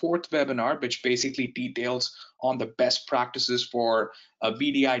is the 4th webinar, which basically details on the best practices for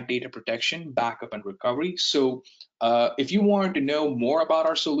VDI data protection, backup, and recovery. So if you want to know more about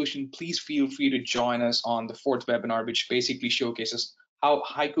our solution, please feel free to join us on the 4th webinar, which basically showcases how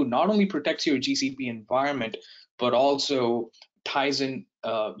HYCU not only protects your GCP environment, but also ties in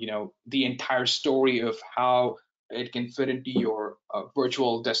the entire story of how it can fit into your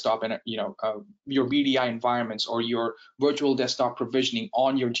virtual desktop and your VDI environments, or your virtual desktop provisioning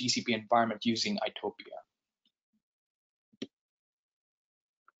on your GCP environment using itopia.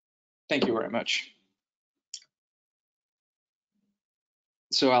 Thank you very much.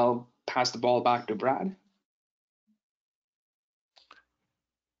 So I'll pass the ball back to Brad.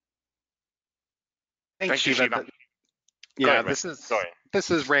 Thanks, Thank you, Shiva. Shiva. Yeah, Go ahead, this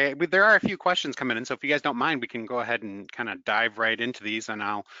is Ray. There are a few questions coming in, so if you guys don't mind, we can go ahead and kind of dive right into these, and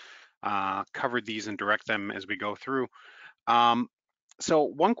I'll cover these and direct them as we go through. So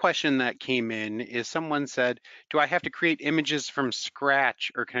one question that came in is, someone said, do I have to create images from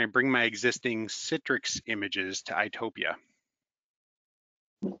scratch, or can I bring my existing Citrix images to itopia?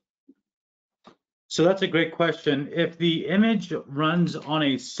 So that's a great question. If the image runs on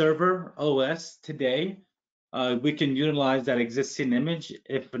a server OS today, we can utilize that existing image.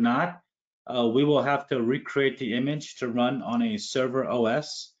 If not, we will have to recreate the image to run on a server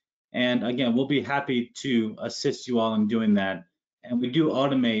OS. And again, we'll be happy to assist you all in doing that. And we do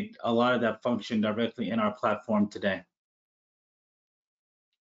automate a lot of that function directly in our platform today.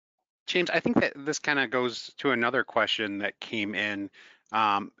 James, I think that this kind of goes to another question that came in,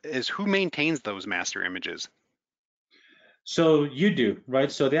 is who maintains those master images? So you do,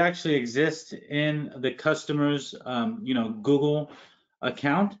 right? So they actually exist in the customer's, Google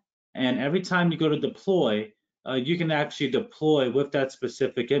account, and every time you go to deploy, you can actually deploy with that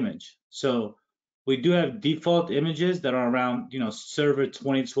specific image. So we do have default images that are around, server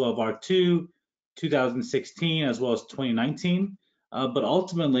 2012 R2, 2016, as well as 2019. But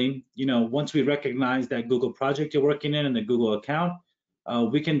ultimately, once we recognize that Google project you're working in and the Google account,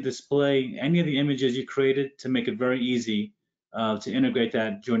 we can display any of the images you created to make it very easy to integrate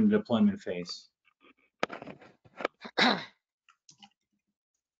that during the deployment phase.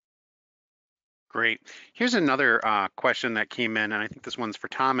 Great. Here's another question that came in, and I think this one's for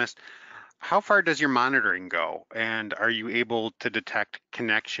Thomas. How far does your monitoring go, and are you able to detect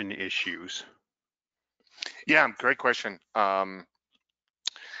connection issues? Yeah, great question. Because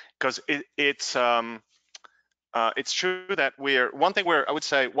it's true that one thing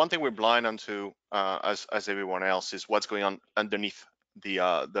we're blind onto as everyone else is what's going on underneath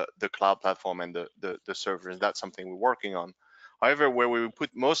the cloud platform and the servers. That's something we're working on. However, where we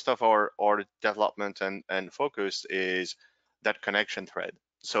put most of our development and focus is that connection thread.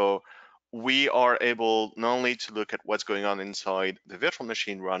 So we are able not only to look at what's going on inside the virtual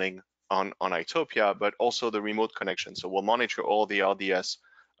machine running on itopia, but also the remote connection. So we'll monitor all the RDS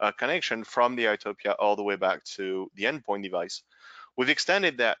connection from the itopia all the way back to the endpoint device. We've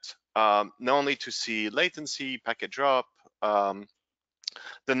extended that not only to see latency, packet drop,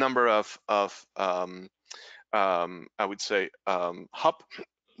 the number of I would say hop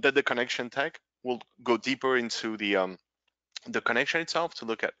that the connection tag. We'll go deeper into the connection itself to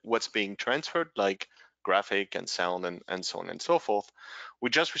look at what's being transferred, like graphic and sound and so on and so forth. We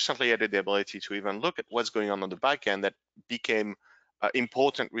just recently added the ability to even look at what's going on the back end that became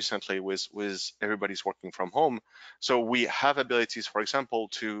important recently with everybody's working from home. So we have abilities, for example,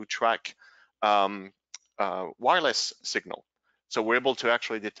 to track wireless signal. So we're able to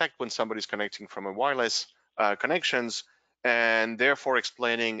actually detect when somebody's connecting from a wireless connections, and therefore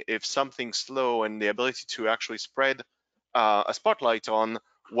explaining if something's slow and the ability to actually spread a spotlight on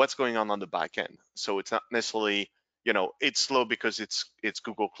what's going on the back end. So it's not necessarily, it's slow because it's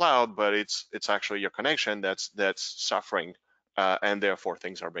Google Cloud, but it's actually your connection that's suffering, and therefore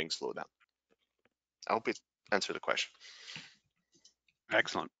things are being slowed down. I hope it answered the question.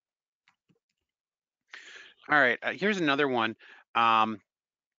 Excellent. All right, here's another one.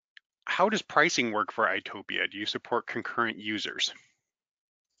 How does pricing work for itopia? Do you support concurrent users?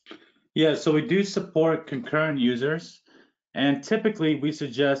 Yeah, so we do support concurrent users, and typically we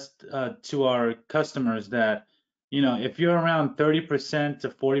suggest to our customers that, if you're around 30% to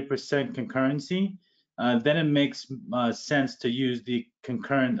 40% concurrency, then it makes sense to use the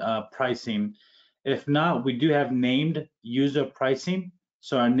concurrent pricing. If not, we do have named user pricing.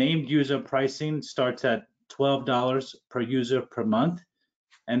 So our named user pricing starts at $12 per user per month.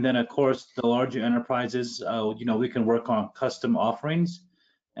 And then, of course, the larger enterprises, we can work on custom offerings.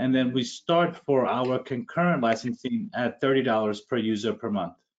 And then we start for our concurrent licensing at $30 per user per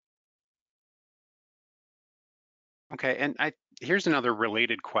month. Okay, and here's another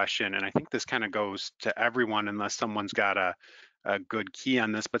related question, and I think this kind of goes to everyone unless someone's got a good key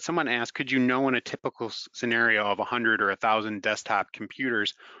on this, but someone asked, could you know in a typical scenario of 100 or 1,000 desktop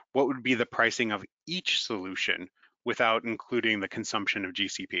computers, what would be the pricing of each solution without including the consumption of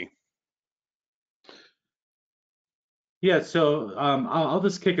GCP? Yeah, so I'll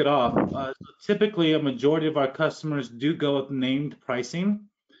just kick it off. So typically, a majority of our customers do go with named pricing.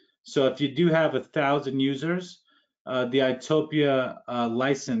 So if you do have 1,000 users, the itopia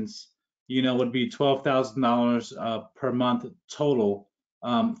license, would be $12,000 per month total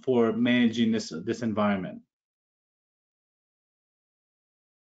for managing this environment.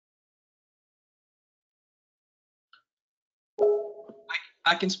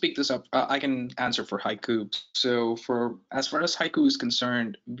 I can speak this up. I can answer for HYCU. So as far as HYCU is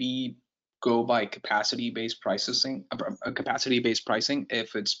concerned, we go by capacity-based pricing. Capacity-based pricing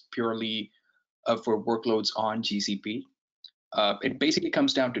if it's purely for workloads on GCP. It basically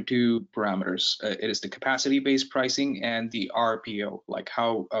comes down to two parameters. It is the capacity-based pricing and the RPO, like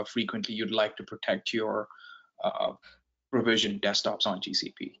how frequently you'd like to protect your provisioned desktops on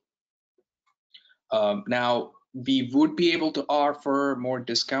GCP. Now, we would be able to offer more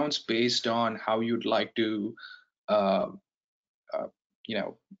discounts based on how you'd like to,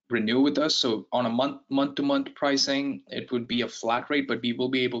 renew with us. So on a month-to-month pricing, it would be a flat rate, but we will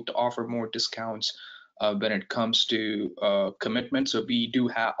be able to offer more discounts when it comes to commitment. So we do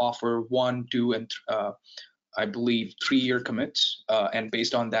offer 1, 2, and I believe 3-year commits, and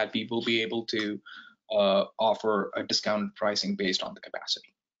based on that, we will be able to offer a discounted pricing based on the capacity.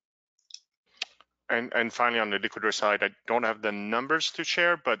 And finally, on the Liquidware side, I don't have the numbers to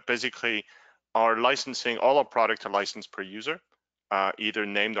share, but basically our licensing, all our products are licensed per user, either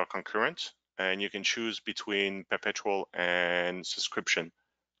named or concurrent, and you can choose between perpetual and subscription.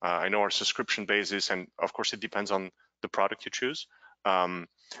 I know our subscription basis, and of course it depends on the product you choose, are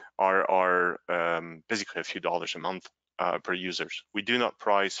basically a few dollars a month per users. We do not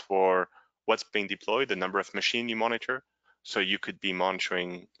price for what's being deployed, the number of machines you monitor. So you could be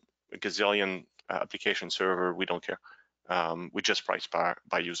monitoring a gazillion application server, we don't care. We just price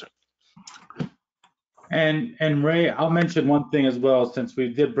by user. And Ray, I'll mention one thing as well, since we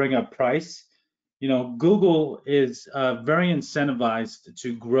did bring up price. Google is very incentivized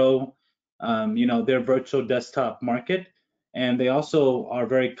to grow, their virtual desktop market, and they also are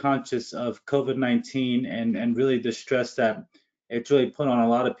very conscious of COVID-19 and really the stress that it's really put on a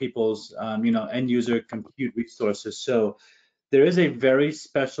lot of people's, end user compute resources. So there is a very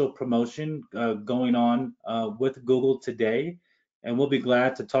special promotion going on with Google today, and we'll be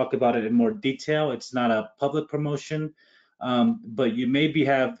glad to talk about it in more detail. It's not a public promotion, but you maybe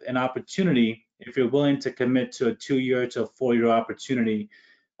have an opportunity if you're willing to commit to a 2-year to a 4-year opportunity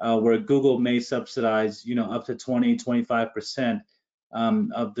where Google may subsidize, up to 20-25%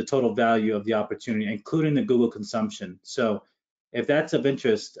 of the total value of the opportunity, including the Google consumption. So if that's of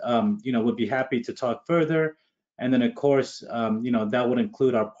interest, we'd be happy to talk further. And then, of course, that would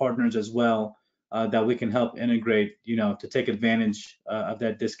include our partners as well that we can help integrate, to take advantage of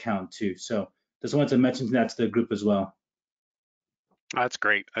that discount too. So just wanted to mention that to the group as well. That's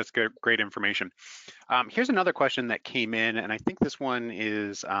great. That's great information. Here's another question that came in, and I think this one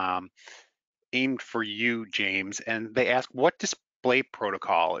is aimed for you, James. And they ask, what display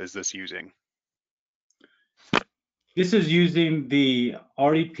protocol is this using? This is using the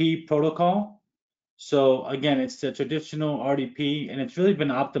RDP protocol. So again, it's the traditional RDP, and it's really been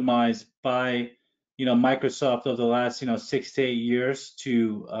optimized by Microsoft over the last 6 to 8 years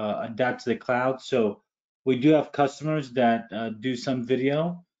to adapt to the cloud. So we do have customers that do some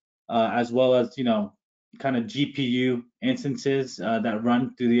video as well as kind of GPU instances that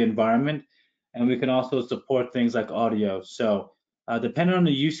run through the environment, and we can also support things like audio. So depending on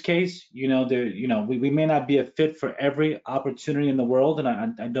the use case, we may not be a fit for every opportunity in the world, and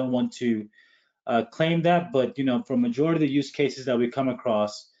I don't want to claim that, but for majority of the use cases that we come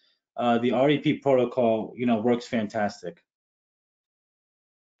across, the RDP protocol, works fantastic.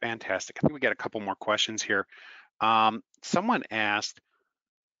 Fantastic. I think we got a couple more questions here. Someone asked,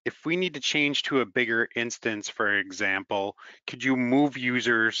 if we need to change to a bigger instance, for example, could you move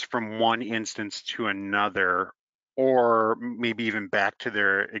users from one instance to another, or maybe even back to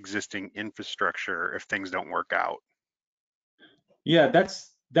their existing infrastructure if things don't work out? Yeah,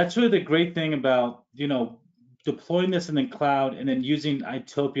 that's really the great thing about deploying this in the cloud and then using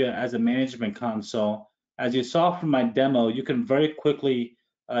itopia as a management console. As you saw from my demo, you can very quickly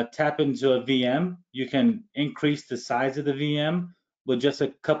tap into a VM. You can increase the size of the VM with just a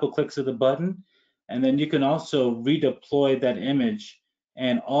couple clicks of the button, and then you can also redeploy that image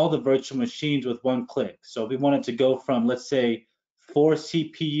and all the virtual machines with one click. So if we wanted to go from, let's say, 4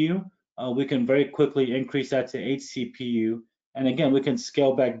 CPU, we can very quickly increase that to 8 CPU. And again, we can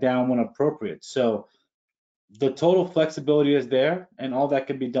scale back down when appropriate. So the total flexibility is there, and all that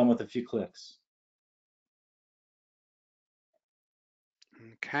can be done with a few clicks.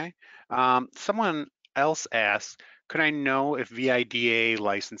 Okay. Someone else asked, could I know if VIDA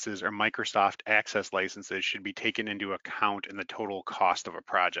licenses or Microsoft Access licenses should be taken into account in the total cost of a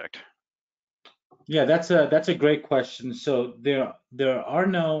project? Yeah, that's a great question. So there are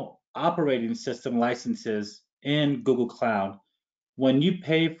no operating system licenses in Google Cloud. When you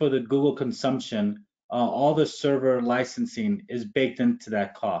pay for the Google consumption, all the server licensing is baked into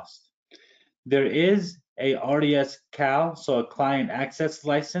that cost. There is a RDS CAL, so a client access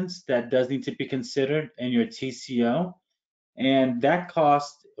license that does need to be considered in your TCO, and that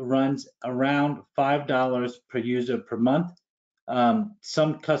cost runs around $5 per user per month.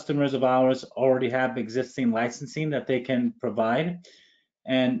 Some customers of ours already have existing licensing that they can provide.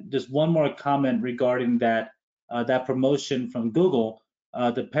 And just one more comment regarding that promotion from Google.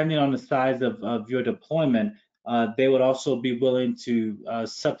 Depending on the size of your deployment, they would also be willing to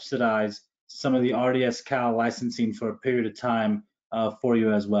subsidize some of the RDS CAL licensing for a period of time for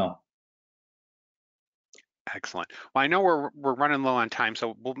you as well. Excellent. Well, I know we're running low on time,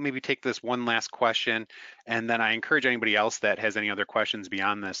 so we'll maybe take this one last question, and then I encourage anybody else that has any other questions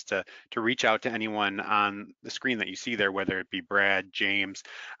beyond this to reach out to anyone on the screen that you see there, whether it be Brad, James,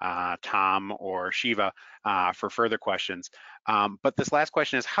 Tom, or Shiva, for further questions. But this last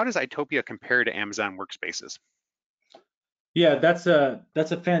question is, how does itopia compare to Amazon Workspaces? Yeah, that's a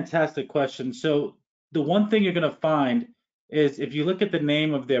fantastic question. So the one thing you're going to find is if you look at the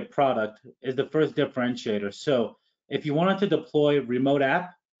name of their product is the first differentiator. So if you wanted to deploy remote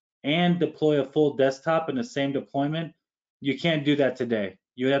app and deploy a full desktop in the same deployment, you can't do that today.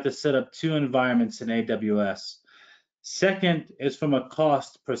 You would have to set up 2 environments in AWS. Second is from a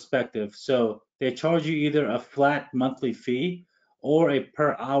cost perspective. So they charge you either a flat monthly fee or a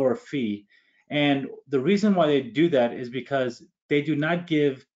per hour fee. And the reason why they do that is because they do not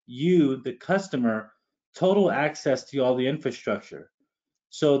give you, the customer, total access to all the infrastructure.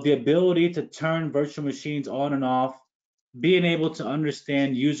 So the ability to turn virtual machines on and off, being able to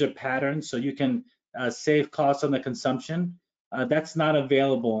understand user patterns so you can save costs on the consumption, that's not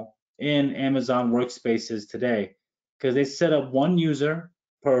available in Amazon Workspaces today, because they set up one user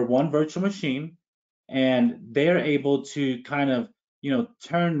per one virtual machine, and they're able to kind of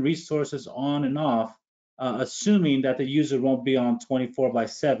turn resources on and off, assuming that the user won't be on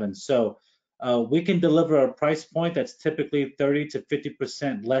 24/7. So we can deliver a price point that's typically 30 to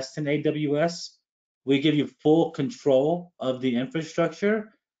 50% less than AWS. We give you full control of the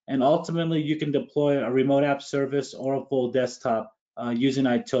infrastructure, and ultimately you can deploy a remote app service or a full desktop using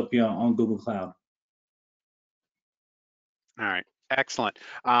itopia on Google Cloud. All right, excellent.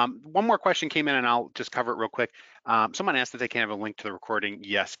 One more question came in, and I'll just cover it real quick. Someone asked if they can have a link to the recording.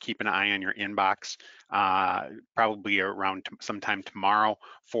 Yes, keep an eye on your inbox, probably around sometime tomorrow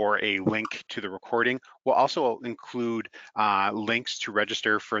for a link to the recording. We'll also include links to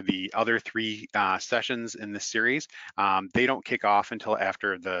register for the other 3 sessions in this series. They don't kick off until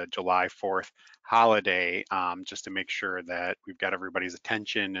after the July 4th holiday, just to make sure that we've got everybody's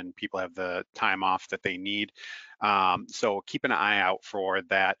attention and people have the time off that they need. So keep an eye out for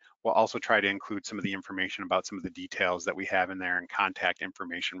that. We'll also try to include some of the information about some of the details that we have in there and contact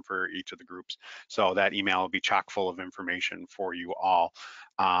information for each of the groups. So that email will be chock full of information for you all.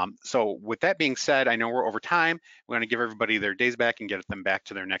 So with that being said, I know we're over time. We want to give everybody their days back and get them back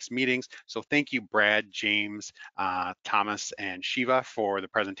to their next meetings. So thank you, Brad, James, Thomas, and Shiva for the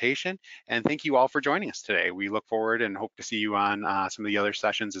presentation. And thank you all for joining us today. We look forward and hope to see you on some of the other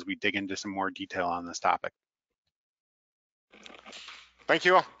sessions as we dig into some more detail on this topic. Thank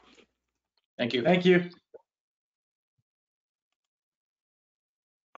you all. Thank you. Thank you.